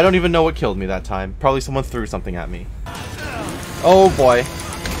 I don't even know what killed me that time. Probably someone threw something at me. Oh boy.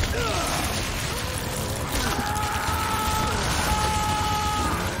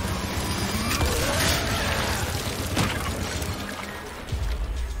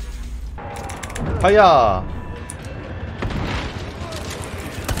 Hiya!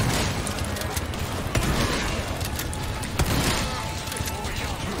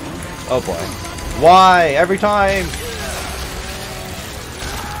 Oh boy. Why? Every time!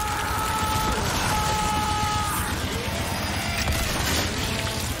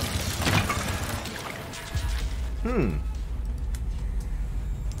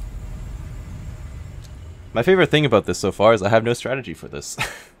 My favorite thing about this so far is I have no strategy for this.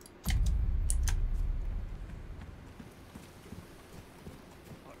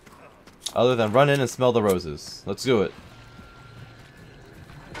 Other than run in and smell the roses. Let's do it.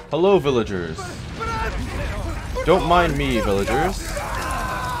 Hello, villagers. Don't mind me, villagers.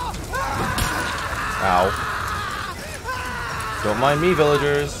 Ow. Don't mind me,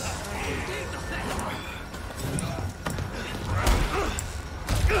 villagers.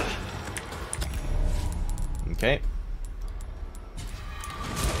 Okay.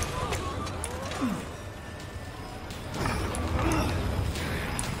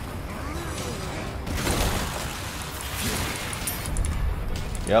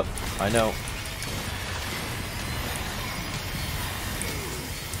 Yep, I know.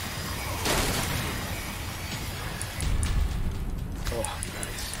 Oh,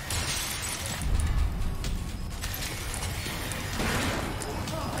 nice.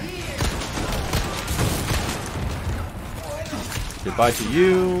 Goodbye to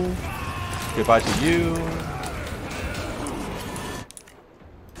you. Goodbye to you.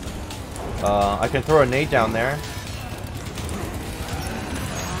 I can throw a nade down there.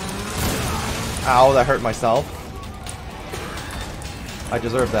 Ow, that hurt myself. I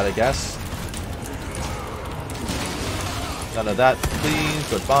deserve that, I guess. None of that, please.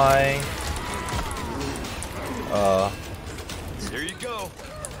 Goodbye. Here you go.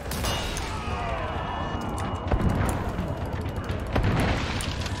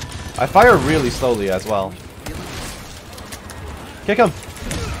 I fire really slowly as well. Kick him!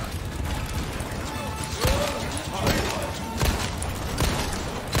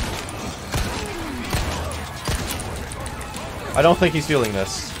 I don't think he's feeling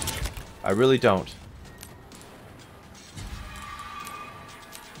this. I really don't.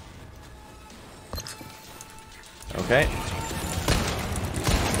 Okay.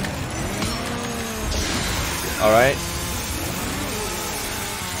 Alright.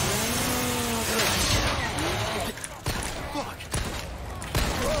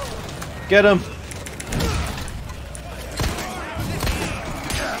 Get him!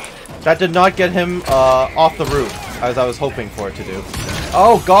 That did not get him off the roof, as I was hoping for it to do.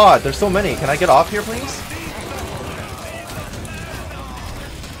 Oh god, there's so many. Can I get off here, please?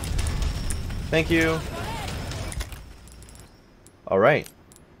 Thank you. Alright.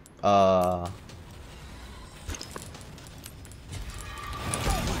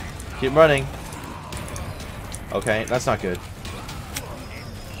 Keep running. Okay, that's not good.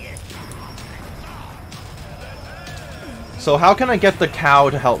 So how can I get the cow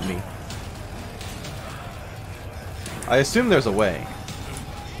to help me? I assume there's a way.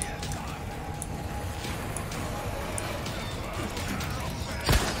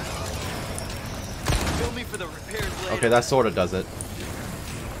 Okay, that sort of does it.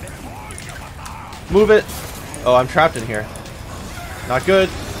 Move it! Oh, I'm trapped in here. Not good.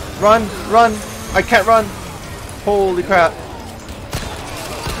 Run! Run! I can't run! Holy crap.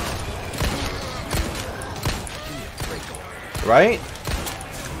 Right?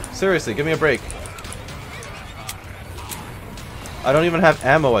 Seriously, give me a break. I don't even have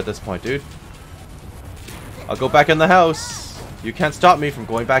ammo at this point, dude. I'll go back in the house. You can't stop me from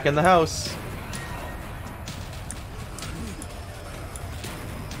going back in the house.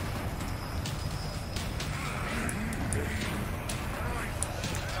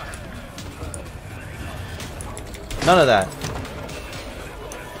 None of that.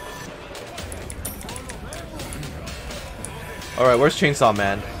 Alright, where's Chainsaw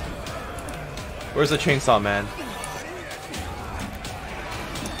Man? Where's the Chainsaw Man?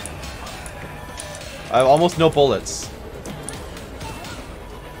 I have almost no bullets.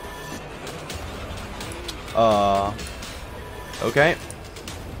 Okay.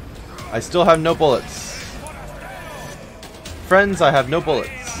 I still have no bullets. Friends, I have no bullets.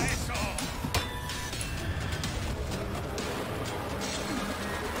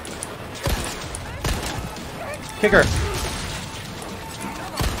 Kick her.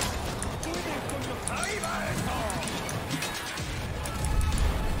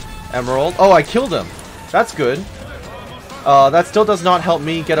 Emerald. Oh, I killed him. That's good. That still does not help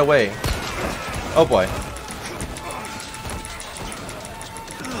me get away. Oh boy.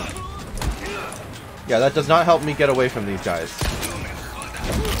 Yeah, that does not help me get away from these guys.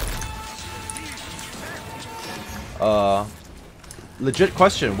 Legit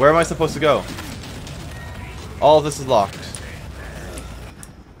question. Where am I supposed to go? All of this is locked.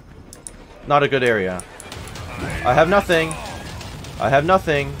 Not a good area. I have nothing. I have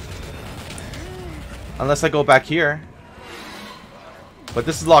nothing. Unless I go back here. But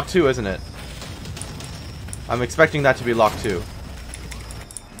this is locked too, isn't it? I'm expecting that to be locked too.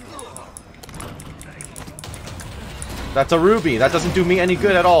 That's a ruby. That doesn't do me any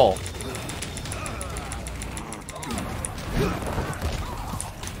good at all.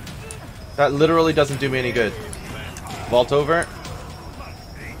 That literally doesn't do me any good. Vault over.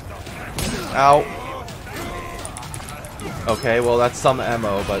 Ow. Okay, well that's some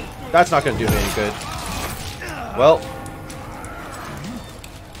ammo, but that's not going to do me any good. Well.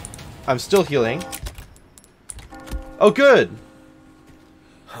 I'm still healing. Oh, good!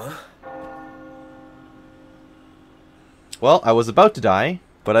 Huh? Well, I was about to die,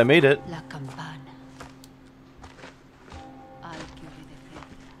 but I made it. La campana. Al que obedece.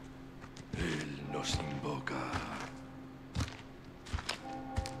 Él nos invoca.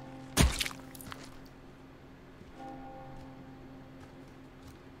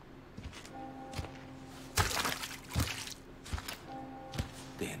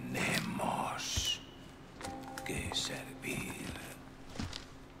 Tenemos que servir.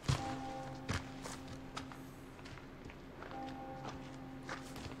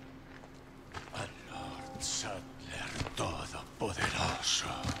 Al Lord Sattler Todopoderoso.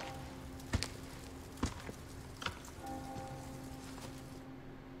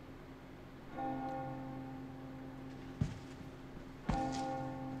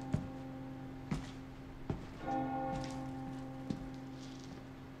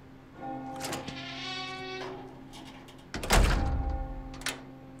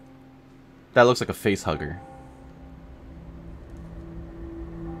 That looks like a face hugger.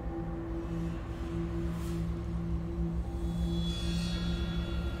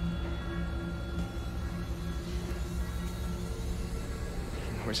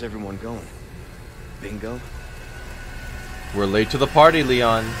 Where's everyone going? Bingo? We're late to the party,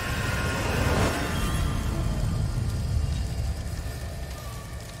 Leon.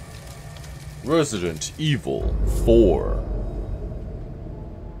 Resident Evil 4.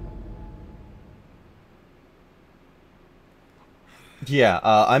 Yeah,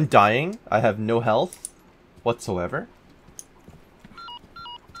 I'm dying. I have no health whatsoever.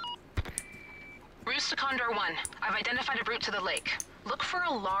 Roost to Condor 1. I've identified a route to the lake. Look for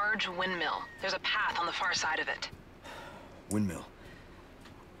a large windmill. There's a path on the far side of it. Windmill.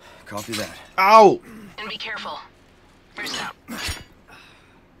 Copy that. Ow! And be careful. Roost out.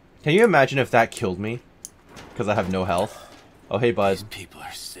 Can you imagine if that killed me? Because I have no health. Oh, hey, bud. These people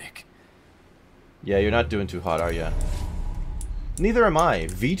are sick. Yeah, you're not doing too hot, are ya? Neither am I.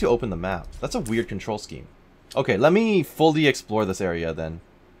 V to open the map. That's a weird control scheme. Okay, let me fully explore this area then.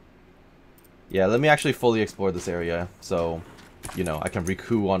 Yeah, let me actually fully explore this area so, you know, I can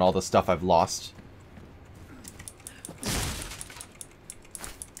recoup on all the stuff I've lost.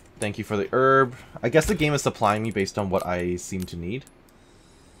 Thank you for the herb. I guess the game is supplying me based on what I seem to need.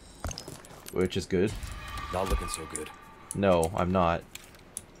 Which is good. Not looking so good. No, I'm not.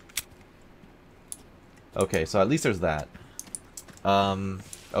 Okay, so at least there's that.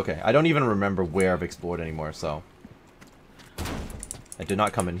 Okay, I don't even remember where I've explored anymore, so... I did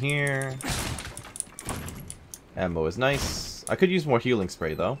not come in here. Ammo is nice. I could use more healing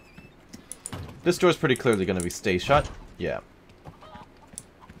spray, though. This door's pretty clearly going to be stay shut. Yeah.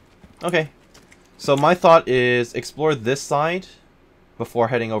 Okay. So my thought is explore this side before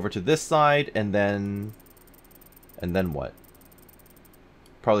heading over to this side, and then... And then what?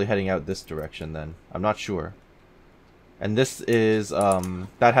 Probably heading out this direction, then. I'm not sure. And this is,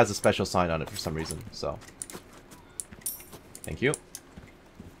 that has a special sign on it for some reason, so. Thank you.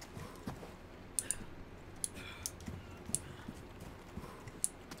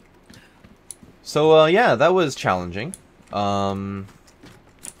 So, yeah, that was challenging.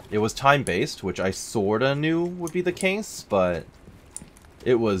 It was time-based, which I sorta knew would be the case, but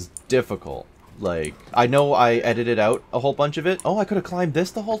it was difficult. Like, I know I edited out a whole bunch of it. Oh, I could have climbed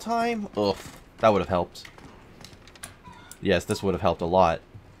this the whole time? Ugh, that would have helped. Yes, this would have helped a lot.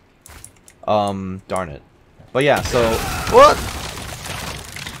 Darn it. But yeah, so... What?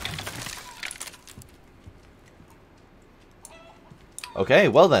 Okay,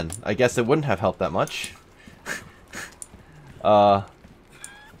 well then. I guess it wouldn't have helped that much.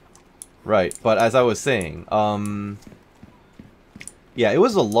 Right, but as I was saying, yeah, it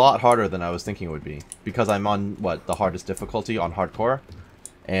was a lot harder than I was thinking it would be. Because I'm on, what, the hardest difficulty on hardcore.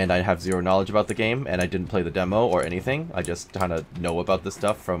 And I have zero knowledge about the game, and I didn't play the demo or anything. I just kind of know about this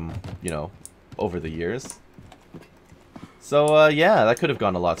stuff from, you know, over the years. So, yeah, that could have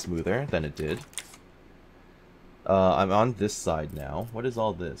gone a lot smoother than it did. I'm on this side now. What is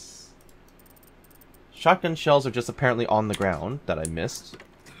all this? Shotgun shells are just apparently on the ground that I missed.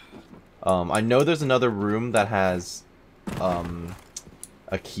 I know there's another room that has,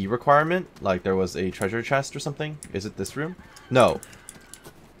 a key requirement. Like, there was a treasure chest or something. Is it this room? No.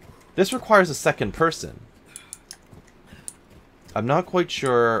 This requires a second person. I'm not quite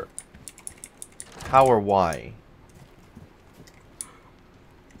sure how or why.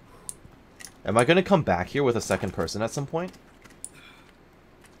 Am I going to come back here with a second person at some point?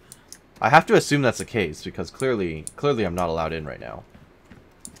 I have to assume that's the case, because clearly I'm not allowed in right now.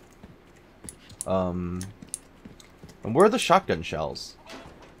 And where are the shotgun shells?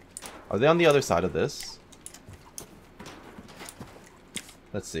 Are they on the other side of this?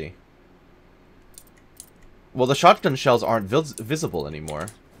 Let's see. Well, the shotgun shells aren't visible anymore.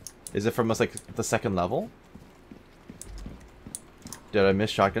 Is it from, like, the second level? Did I miss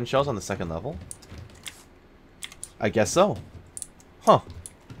shotgun shells on the second level? I guess so. Huh.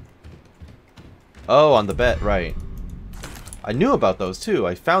 Oh, on the bed, right. I knew about those too.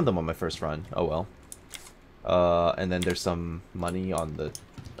 I found them on my first run. Oh well. And then there's some money on the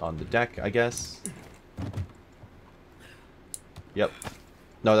deck, I guess. Yep.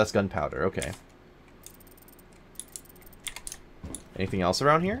 No, that's gunpowder. Okay. Anything else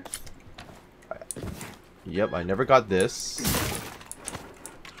around here? Yep, I never got this.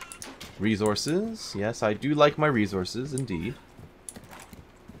 Resources. Yes, I do like my resources, indeed.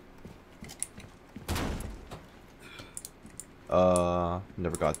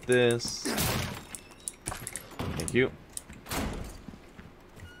 Never got this. Thank you.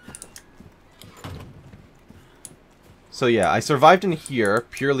 So yeah, I survived in here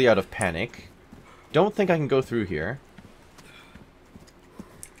purely out of panic. Don't think I can go through here.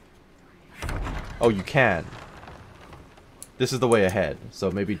 Oh, you can. This is the way ahead, so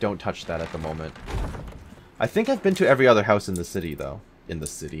maybe don't touch that at the moment. I think I've been to every other house in the city, though. In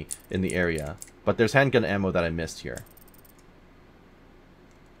the area. But there's handgun ammo that I missed here.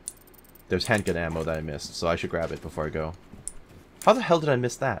 There's handgun ammo that I missed, so I should grab it before I go. How the hell did I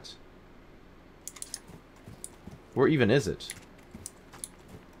miss that? Where even is it?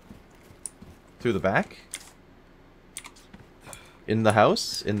 Through the back? In the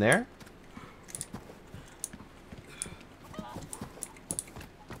house? In there?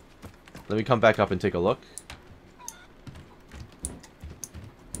 Let me come back up and take a look.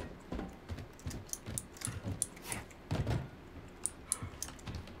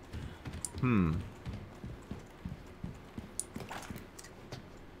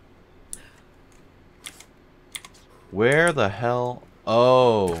 Where the hell?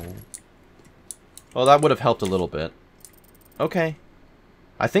 Oh. Well, that would have helped a little bit. Okay.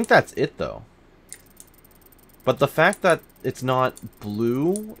 I think that's it, though. But the fact that it's not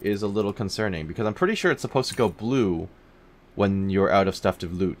blue is a little concerning, because I'm pretty sure it's supposed to go blue when you're out of stuff to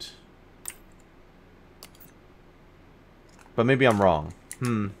loot. But maybe I'm wrong.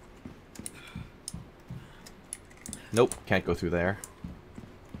 Nope, can't go through there.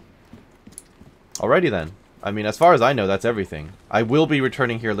 Alrighty then. I mean, as far as I know, that's everything. I will be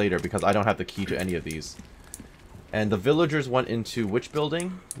returning here later because I don't have the key to any of these. And the villagers went into which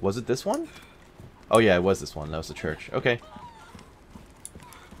building? Was it this one? Oh yeah, it was this one. That was the church. Okay.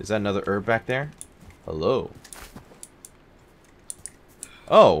 Is that another herb back there? Hello.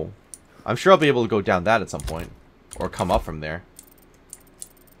 Oh. I'm sure I'll be able to go down that at some point. Or come up from there.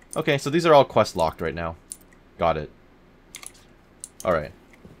 Okay, so these are all quest locked right now. Got it. Alright.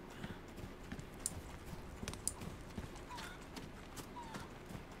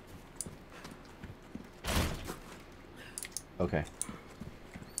 Okay.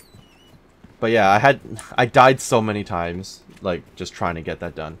 But yeah, I died so many times, like, just trying to get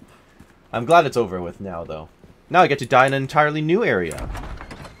that done. I'm glad it's over with now, though. Now I get to die in an entirely new area.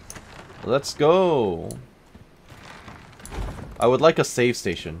 Let's go. I would like a save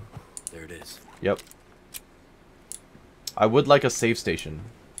station. There it is. Yep. I would like a save station,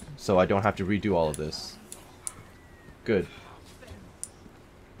 so I don't have to redo all of this. Good.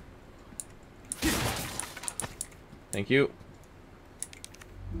 Thank you.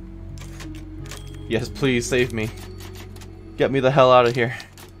 Yes, please save me. Get me the hell out of here.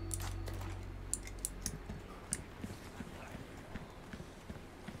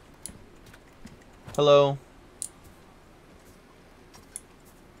 Hello.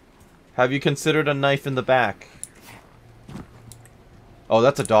 Have you considered a knife in the back? Oh,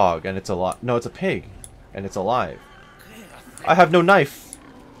 that's a dog, and it's alive. No, it's a pig, and it's alive. I have no knife.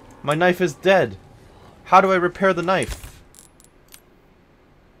 My knife is dead. How do I repair the knife?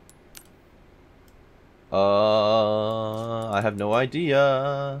 I have no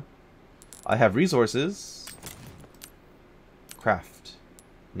idea. I have resources. Craft.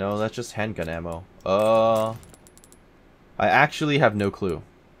 No, that's just handgun ammo. I actually have no clue.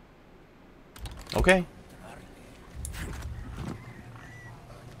 Okay.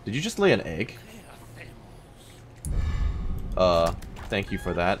 Did you just lay an egg? Thank you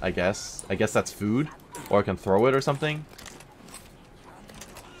for that, I guess. I guess that's food? Or I can throw it or something?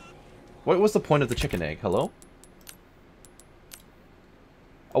 What was the point of the chicken egg? Hello?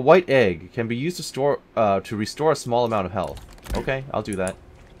 A white egg can be used to store to restore a small amount of health. Okay, I'll do that.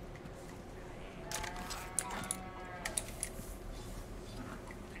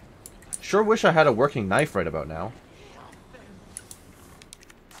 Sure wish I had a working knife right about now.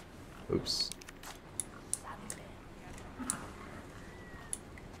 Oops.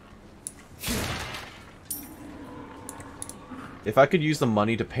 If I could use the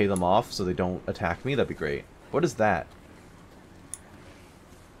money to pay them off so they don't attack me, that'd be great. What is that?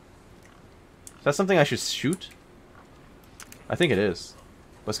 Is that something I should shoot? I think it is.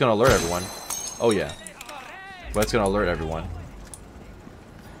 But it's gonna alert everyone. Oh yeah. But it's gonna alert everyone.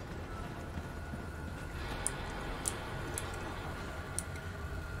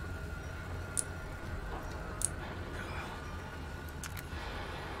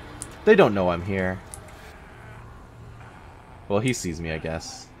 They don't know I'm here. Well, he sees me, I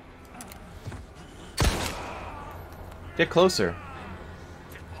guess. Get closer.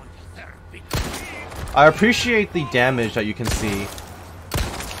 I appreciate the damage that you can see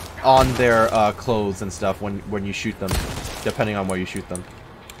on their clothes and stuff when you shoot them, depending on where you shoot them.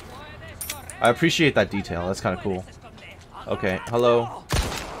 I appreciate that detail. That's kind of cool. Okay, hello.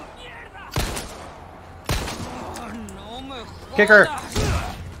 Kick her!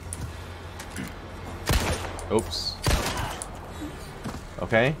 Oops.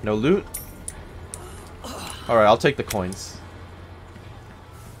 Okay, no loot. Alright, I'll take the coins.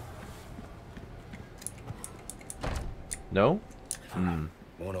 No? Hmm.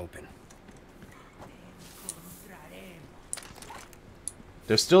 Won't open.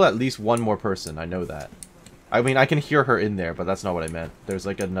 There's still at least one more person, I know that. I mean, I can hear her in there, but that's not what I meant. There's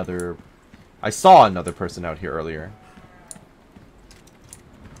like another... I saw another person out here earlier.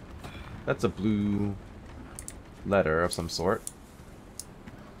 That's a blue letter of some sort.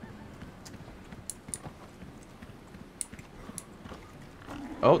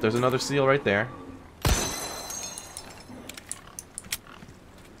 Oh, there's another seal right there.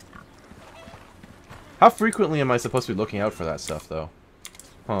 How frequently am I supposed to be looking out for that stuff, though?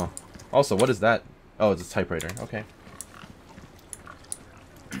 Huh. Also, what is that? Oh, it's a typewriter. Okay.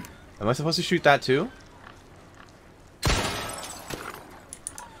 Am I supposed to shoot that, too?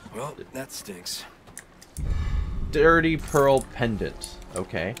 Well, that stinks. Dirty pearl pendant.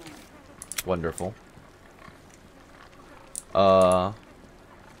 Okay. Wonderful. I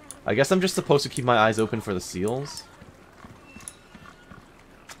guess I'm just supposed to keep my eyes open for the seals.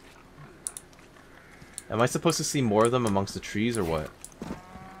 Am I supposed to see more of them amongst the trees or what?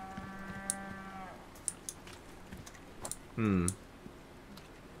 Hmm.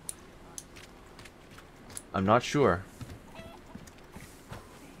 I'm not sure.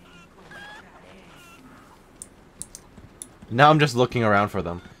 Now I'm just looking around for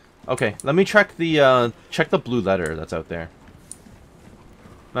them. Okay, let me check the blue letter that's out there.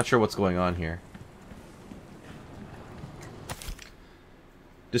 Not sure what's going on here.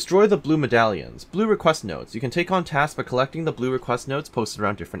 Destroy the blue medallions. Blue request notes. You can take on tasks by collecting the blue request notes posted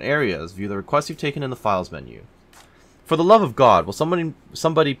around different areas. View the requests you've taken in the files menu. For the love of God, will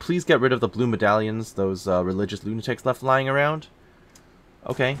somebody please get rid of the blue medallions those religious lunatics left lying around?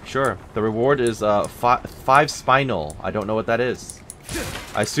 Okay, sure. The reward is 5 spinal. I don't know what that is.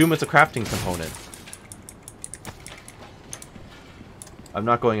 I assume it's a crafting component. I'm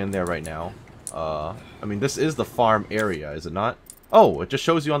not going in there right now. I mean, this is the farm area, is it not? Oh, it just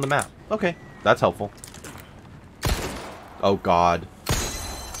shows you on the map. Okay, that's helpful. Oh god.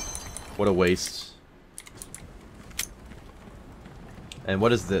 What a waste. And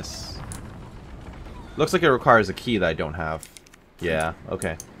what is this? Looks like it requires a key that I don't have. Yeah,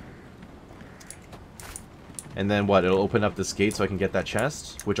 okay. And then what? It'll open up this gate so I can get that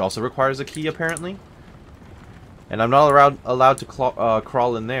chest, which also requires a key apparently. And I'm not allowed to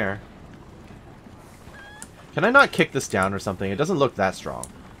crawl in there. Can I not kick this down or something? It doesn't look that strong.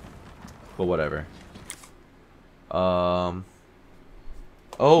 But whatever. Oh,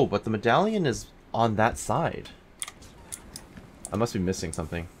 but the medallion is on that side. I must be missing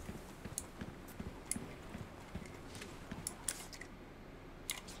something.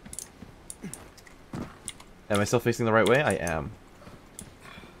 Am I still facing the right way? I am.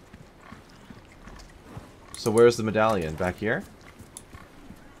 So where's the medallion? Back here?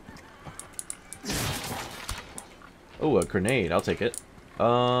 Oh, a grenade. I'll take it.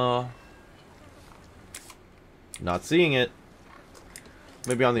 Not seeing it.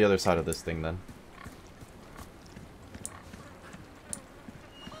 Maybe on the other side of this thing then.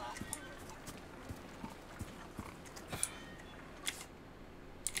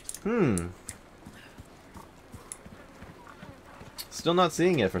 Still not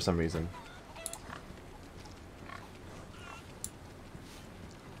seeing it for some reason.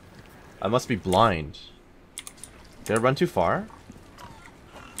 I must be blind. Did I run too far?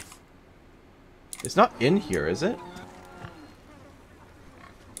 It's not in here, is it?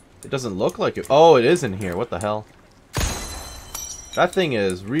 It doesn't look like it. Oh, it is in here. What the hell? That thing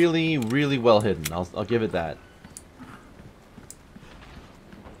is really, really well hidden. I'll give it that.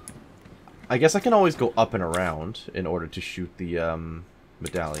 I guess I can always go up and around in order to shoot the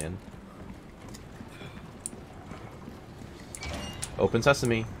medallion. Open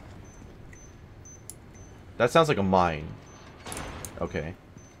sesame. That sounds like a mine. Okay.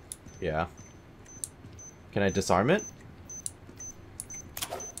 Yeah. Can I disarm it?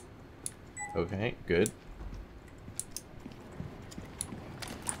 Okay, good.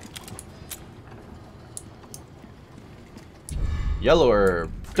 Yellow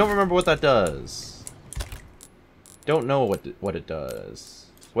herb. Don't remember what that does. Don't know what it does.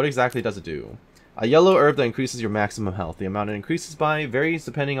 What exactly does it do? A yellow herb that increases your maximum health. The amount it increases by varies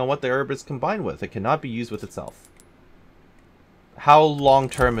depending on what the herb is combined with. It cannot be used with itself. How long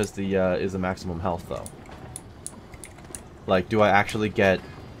term is the maximum health though? Like, do I actually get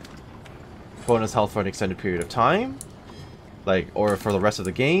bonus health for an extended period of time? Like, or for the rest of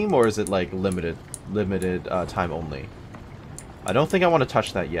the game, or is it like limited time only? I don't think I want to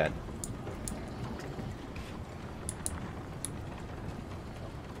touch that yet.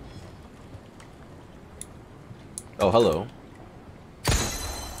 Oh, hello.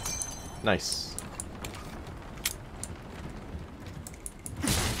 Nice.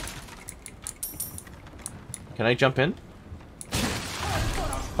 Can I jump in?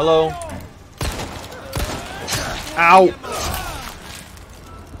 Hello? Ow!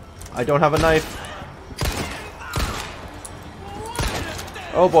 I don't have a knife.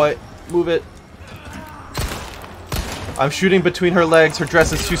 Oh boy, move it. I'm shooting between her legs. Her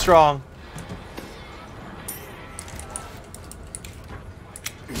dress is too strong.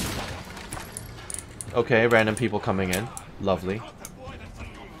 Okay, random people coming in. Lovely.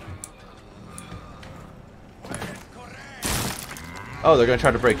 Oh, they're gonna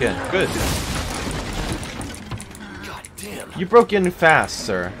try to break in. Good. God damn. You broke in fast,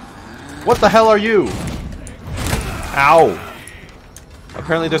 sir. What the hell are you? Ow.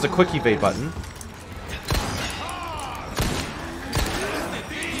 Apparently there's a quick evade button.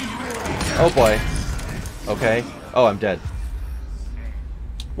 Oh boy. Okay. Oh, I'm dead.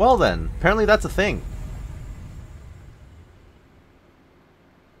 Well then, apparently that's a thing.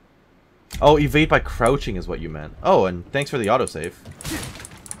 Oh, evade by crouching is what you meant. Oh, and thanks for the autosave.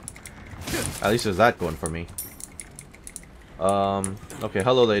 At least there's that going for me. Okay,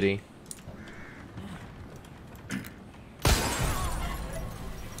 hello lady.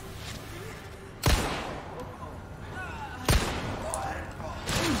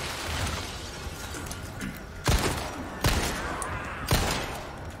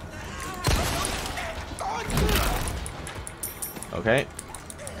 Okay.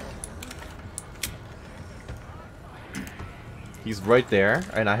 He's right there,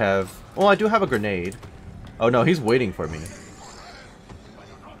 and I have... Well, I do have a grenade. Oh no, he's waiting for me.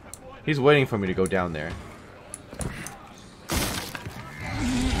 He's waiting for me to go down there.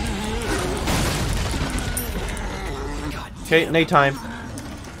 Okay, nade time.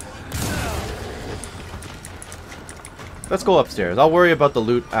 Let's go upstairs. I'll worry about the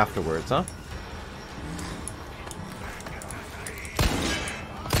loot afterwards, huh?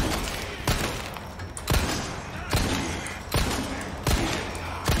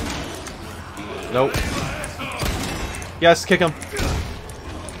 Nope. Yes, kick him.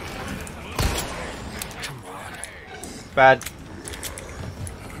 Come on. Bad.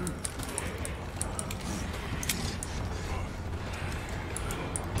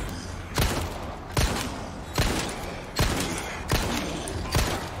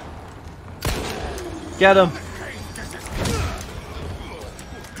 Get him.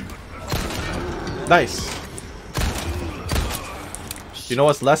 Nice. You know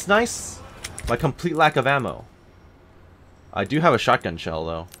what's less nice? My complete lack of ammo. I do have a shotgun shell,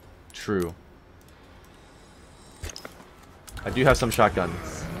 though. True. I do have some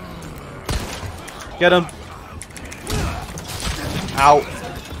shotguns. Get him! Ow!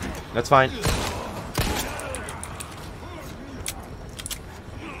 That's fine.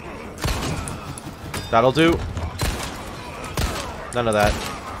 That'll do. None of that.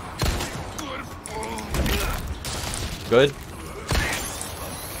 Good.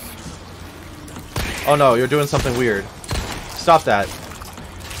 Oh no, you're doing something weird. Stop that.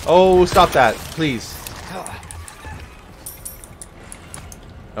 Oh, stop that, please.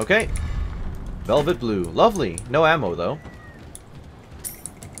 Okay. Velvet blue. Lovely. No ammo, though.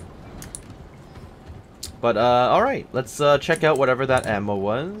 But, alright. Let's, check out whatever that ammo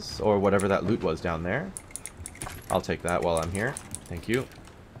was, or whatever that loot was down there. I'll take that while I'm here. Thank you.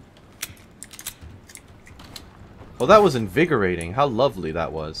 Well, that was invigorating. How lovely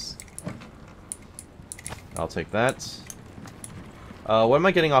that was. I'll take that. What am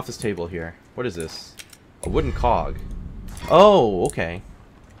I getting off this table here? What is this? A wooden cog. Oh, okay.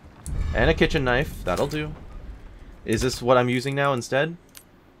 And a kitchen knife. That'll do. Is this what I'm using now instead?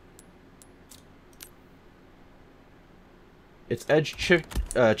 Its edge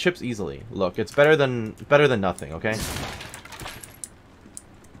chips easily. Look, it's better than nothing, okay?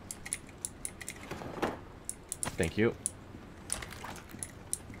 Thank you.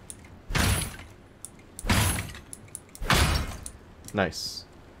 Nice.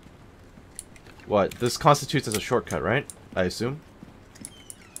 What? This constitutes as a shortcut, right? I assume.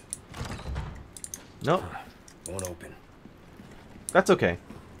 Nope. Won't open. That's okay.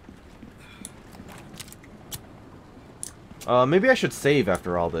 Maybe I should save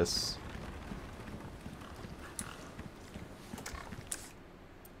after all this.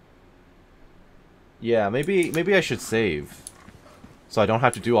 Yeah, maybe I should save. So I don't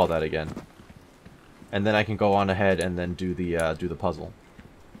have to do all that again. And then I can go on ahead and then do the puzzle.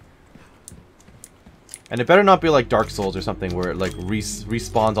 And it better not be like Dark Souls or something where it like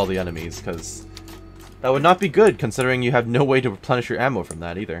respawns all the enemies, because that would not be good considering you have no way to replenish your ammo from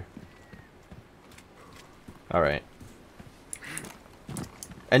that either. Alright.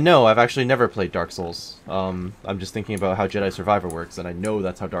 And no, I've actually never played Dark Souls. I'm just thinking about how Jedi Survivor works, and I know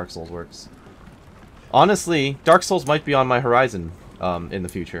that's how Dark Souls works. Honestly, Dark Souls might be on my horizon in the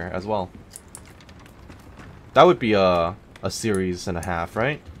future as well. That would be a series and a half,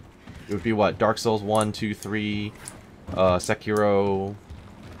 right? It would be what? Dark Souls 1, 2, 3, Sekiro,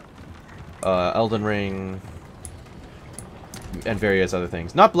 Elden Ring, and various other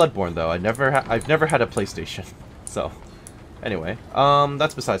things. Not Bloodborne though. I've never had a PlayStation. So, anyway,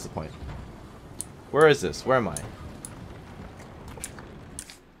 that's besides the point. Where is this? Where am I?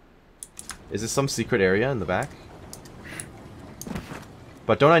 Is this some secret area in the back?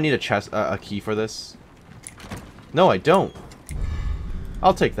 But don't I need a key for this? No, I don't.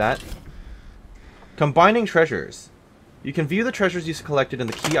 I'll take that. Combining treasures. You can view the treasures you collected in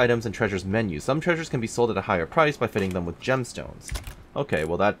the key items and treasures menu. Some treasures can be sold at a higher price by fitting them with gemstones. Okay,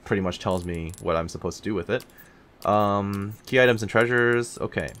 well that pretty much tells me what I'm supposed to do with it. Key items and treasures.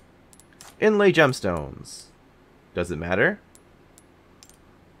 Okay. Inlay gemstones. Does it matter?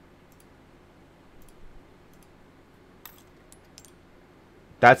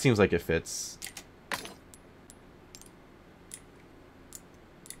 That seems like it fits.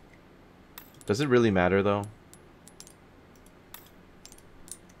 Does it really matter, though?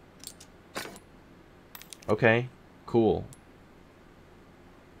 Okay, cool.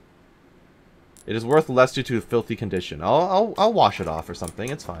 It is worth less due to a filthy condition. I'll wash it off or something.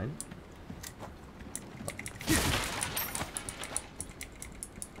 It's fine.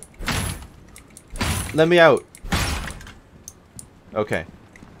 Let me out. Okay.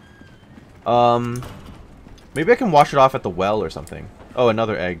 Maybe I can wash it off at the well or something. Oh,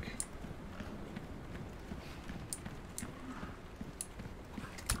 another egg.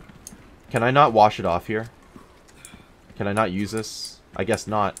 Can I not wash it off here? Can I not use this? I guess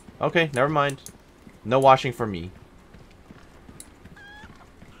not. Okay, never mind. No washing for me.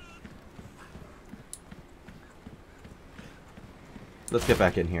 Let's get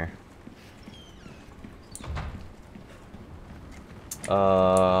back in here.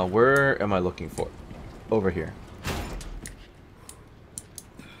 Where am I looking for? Over here.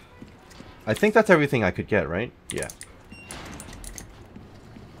 I think that's everything I could get, right? Yeah.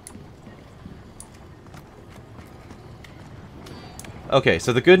 Okay,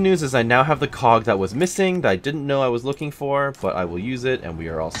 so the good news is I now have the cog that was missing, that I didn't know I was looking for, but I will use it, and we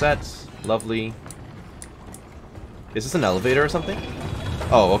are all set. Lovely. Is this an elevator or something?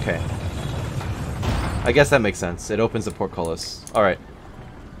 Oh, okay. I guess that makes sense. It opens the portcullis. Alright.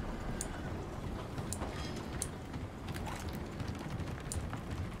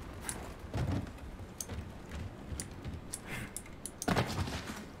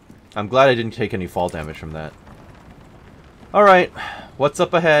 I'm glad I didn't take any fall damage from that. Alright, what's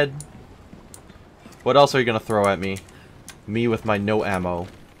up ahead? What else are you gonna throw at me? Me with my no ammo.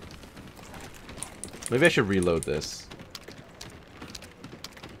 Maybe I should reload this.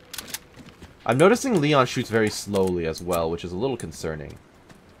 I'm noticing Leon shoots very slowly as well, which is a little concerning.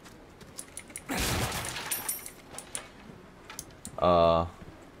 I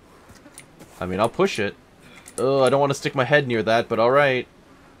mean, I'll push it. Oh, I don't want to stick my head near that, but alright.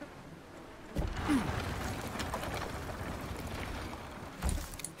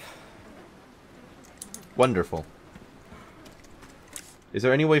 Wonderful. Is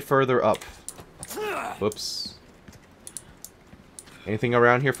there any way further up? Whoops. Anything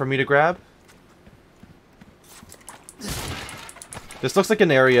around here for me to grab? This looks like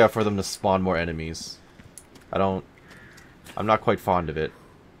an area for them to spawn more enemies. I'm not quite fond of it.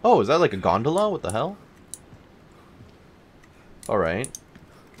 Oh, is that like a gondola? What the hell? Alright.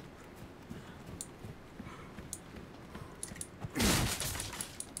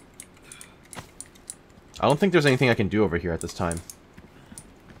 I don't think there's anything I can do over here at this time.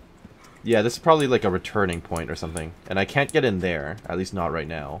 Yeah, this is probably like a returning point or something. And I can't get in there. At least not right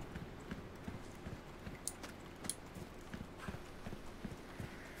now.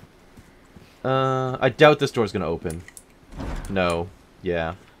 I doubt this door's gonna open. No.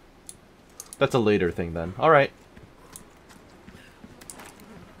 Yeah. That's a later thing then. Alright.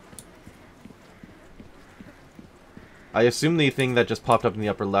 I assume the thing that just popped up in the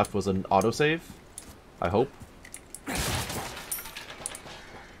upper left was an autosave. I hope. Is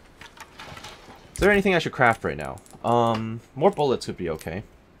there anything I should craft right now? More bullets would be okay.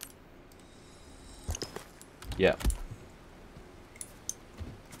 Yeah.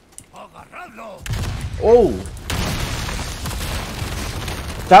 Oh!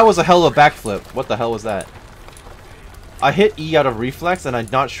 That was a hell of a backflip. What the hell was that? I hit E out of reflex, and I'm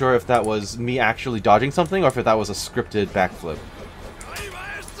not sure if that was me actually dodging something, or if that was a scripted backflip.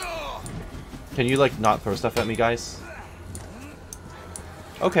 Can you, like, not throw stuff at me, guys?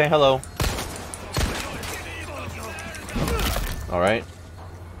 Okay, hello. Alright.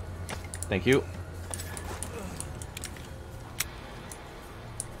 Thank you.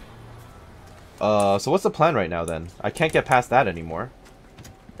 So what's the plan right now, then? I can't get past that anymore.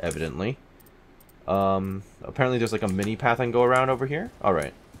 Evidently. Apparently there's, like, a mini path I can go around over here?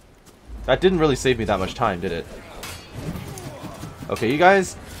 Alright. That didn't really save me that much time, did it? Okay, you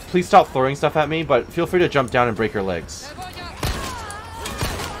guys... Please stop throwing stuff at me, but feel free to jump down and break your legs.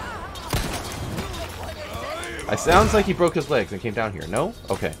 It sounds like he broke his legs and came down here. No?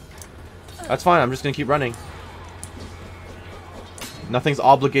 Okay. That's fine, I'm just gonna keep running. Nothing's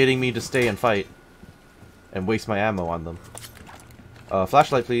obligating me to stay and fight. And waste my ammo on them.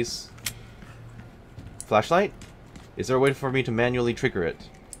 Flashlight, please. Flashlight? Is there a way for me to manually trigger it?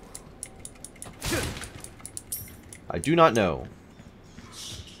 I do not know.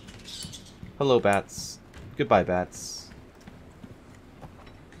 Hello, bats. Goodbye, bats.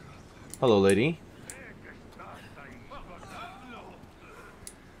 Hello, lady.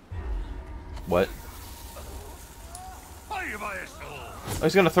 What? Oh,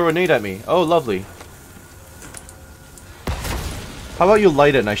 he's gonna throw a nade at me. Oh, lovely. How about you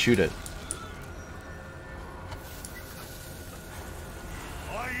light it and I shoot it?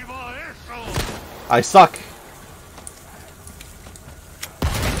 I suck.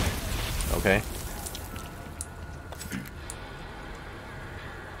 Okay.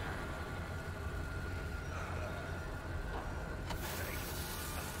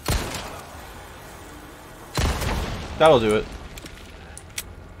 That'll do it.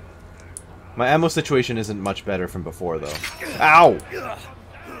 My ammo situation isn't much better from before, though. Ow!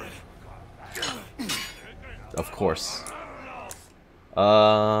 Of course.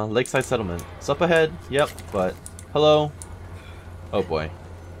 Lakeside Settlement. It's up ahead. Yep, but... Hello. Oh, boy.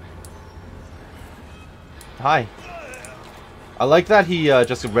 Hi. I like that he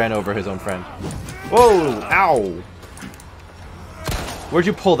just ran over his own friend. Whoa! Ow! Where'd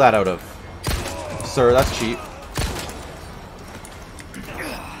you pull that out of? Sir, that's cheap.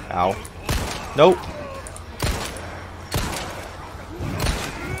 Ow. Nope.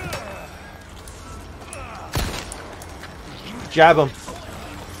 Jab him.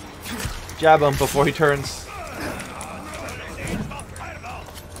 Jab him before he turns.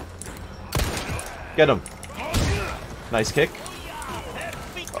 Get him. Nice kick.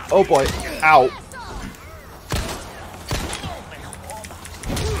 Oh boy. Ow.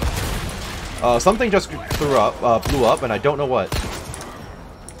 Something just blew up, and I don't know what.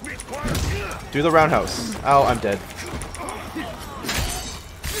 Do the roundhouse. Ow, I'm dead.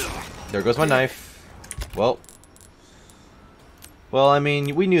 There goes my knife. Well, I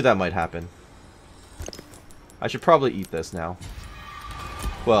mean, we knew that might happen. I should probably eat this now.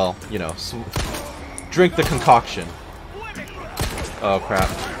 Well, you know, drink the concoction. Oh, crap.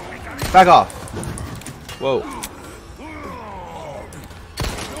 Back off! Whoa.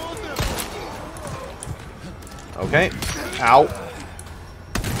 Okay. Ow.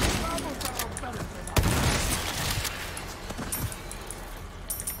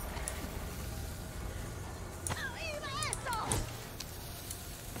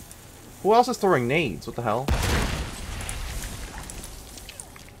 Who else is throwing nades? What the hell?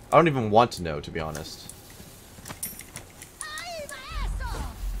 I don't even want to know, to be honest.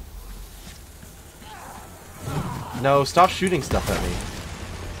 No, stop shooting stuff at me.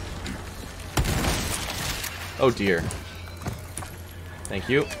 Oh dear. Thank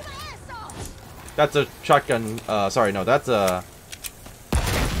you. That's a shotgun, sorry, no, that's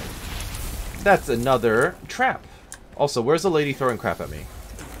another trap. Also, where's the lady throwing crap at me?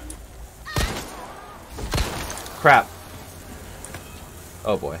 Crap.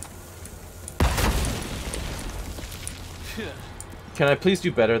 Oh boy. Can I please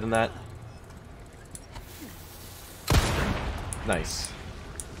do better than that? Nice.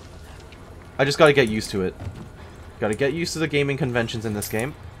 I just gotta get used to it. Gotta get used to the gaming conventions in this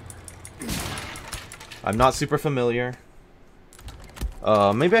game. I'm not super familiar.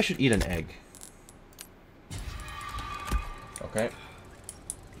 Maybe I should eat an egg. Okay.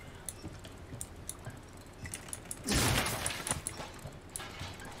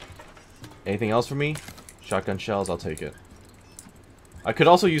 Anything else for me? Shotgun shells, I'll take it. I could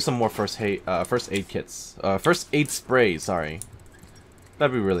also use some more first aid kits. First aid sprays, sorry.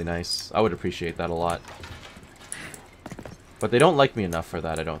 That'd be really nice. I would appreciate that a lot. But they don't like me enough for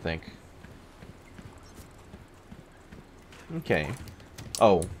that, I don't think. Okay.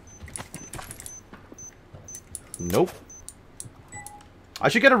 Oh. Nope. I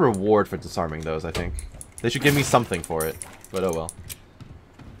should get a reward for disarming those, I think. They should give me something for it. But oh well.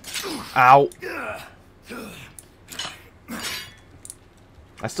 Ow!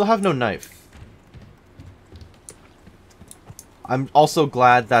 I still have no knife. I'm also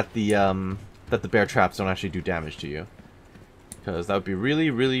glad that the bear traps don't actually do damage to you. Because that would be really,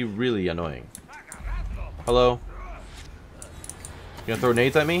 really, really annoying. Hello? You gonna throw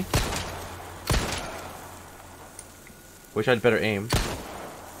nades at me? Wish I had better aim.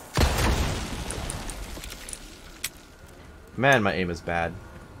 Man, my aim is bad.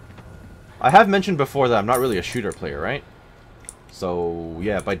 I have mentioned before that I'm not really a shooter player, right? So,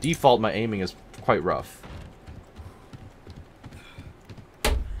 yeah, by default my aiming is quite rough.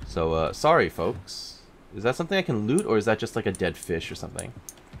 So, sorry folks. Is that something I can loot, or is that just like a dead fish or something?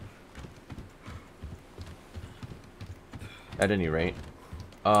 At any rate.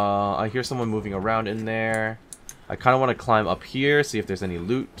 I hear someone moving around in there. I kind of want to climb up here, see if there's any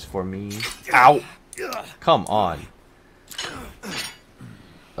loot for me. Ow! Come on.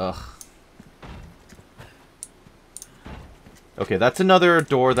 Ugh. Okay, that's another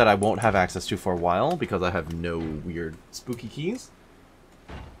door that I won't have access to for a while, because I have no weird spooky keys.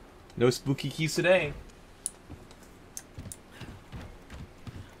 No spooky keys today.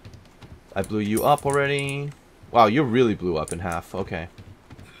 I blew you up already. Wow, you really blew up in half. Okay.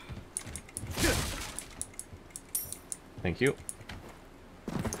 Thank you.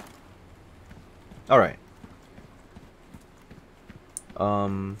 Alright.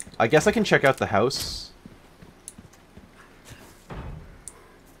 I guess I can check out the house.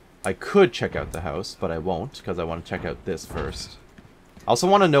 I could check out the house, but I won't, because I want to check out this first. I also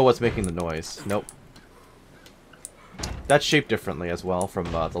want to know what's making the noise. Nope. That's shaped differently as well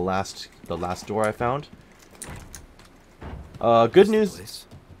from the last door I found. Good news.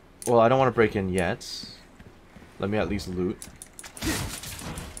 Well, I don't want to break in yet. Let me at least loot.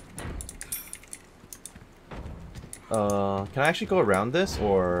 Can I actually go around this,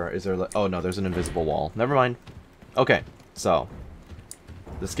 or is there like... Oh no, there's an invisible wall. Never mind. Okay, so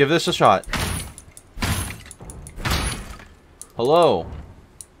let's give this a shot. Hello.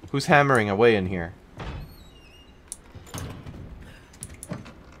 Who's hammering away in here?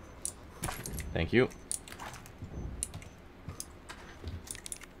 Thank you.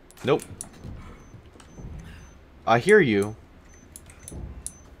 Nope. I hear you.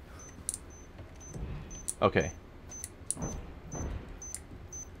 Okay.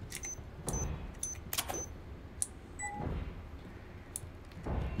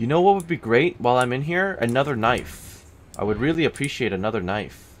 You know what would be great while I'm in here? Another knife. I would really appreciate another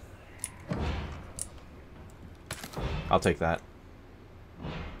knife. I'll take that.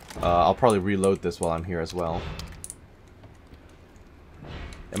 I'll probably reload this while I'm here as well.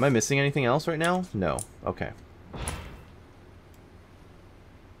 Am I missing anything else right now? No. Okay.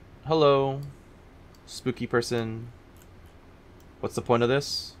 Hello. Spooky person. What's the point of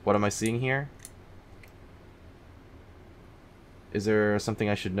this? What am I seeing here? Is there something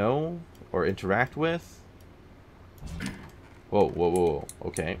I should know or interact with? Whoa, whoa, whoa.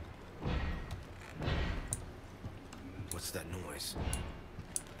 Okay. What's that noise?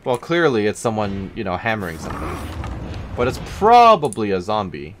 Well, clearly it's someone, you know, hammering something. But it's probably a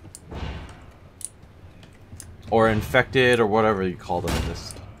zombie. Or infected, or whatever you call them in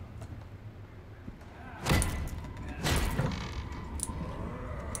this.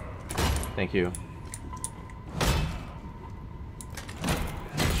 Thank you.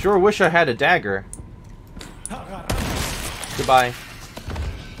 Sure wish I had a dagger. Goodbye.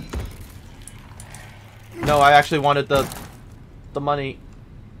 No, I actually wanted the money.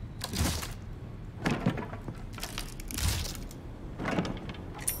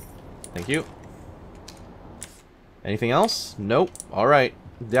 Thank you. Anything else? Nope. Alright.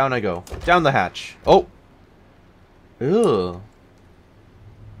 Down I go. Down the hatch. Oh! Ugh.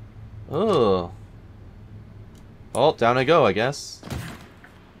 Ugh. Oh, down I go, I guess.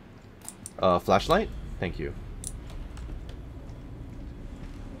 Flashlight? Thank you.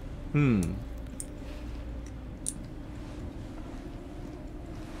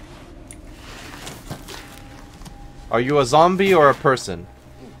 Are you a zombie or a person?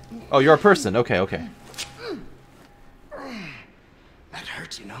 Oh, you're a person. Okay, okay. That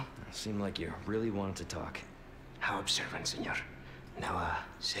hurts, you know? It seemed like you really wanted to talk. How observant, senor. Now,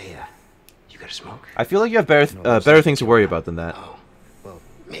 say, you got a smoke? I feel like you have better things to worry about than that. Oh, well,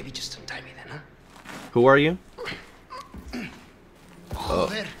 maybe just untie me then, huh? Who are you? Oh,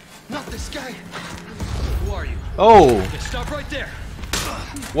 there. Not this guy. Who are you? Oh! Okay, stop right there.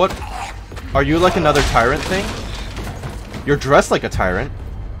 What? Are you like another tyrant thing? You're dressed like a tyrant.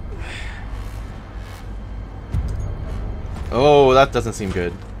 Oh, that doesn't seem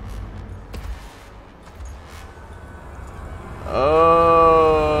good.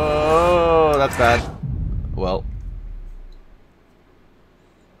 Oh, that's bad. Well.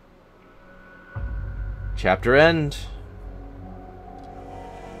 Chapter end.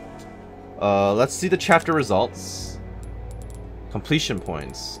 Let's see the chapter results. Completion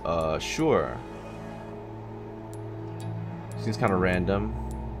points. Sure. Seems kind of random.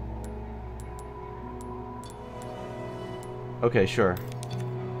 Okay, sure.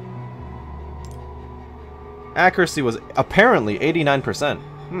 Accuracy was apparently 89%.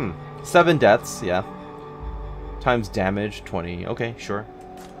 7 deaths, yeah. Times damage, 20. Okay, sure.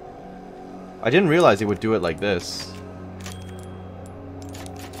 I didn't realize it would do it like this.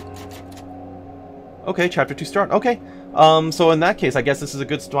 Okay, chapter 2 start. Okay. So in that case, I guess this is a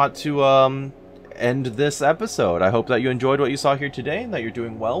good spot to end this episode. I hope that you enjoyed what you saw here today and that you're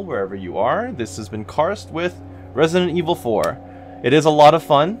doing well wherever you are. This has been Karst with Resident Evil 4. It is a lot of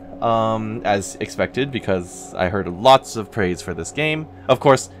fun, as expected, because I heard lots of praise for this game. Of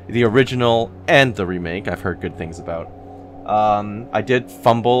course, the original and the remake I've heard good things about. I did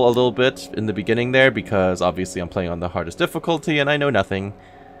fumble a little bit in the beginning there, because obviously I'm playing on the hardest difficulty and I know nothing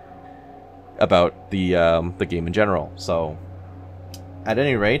about the game in general. So, at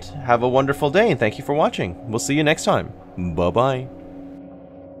any rate, have a wonderful day and thank you for watching. We'll see you next time. Bye-bye.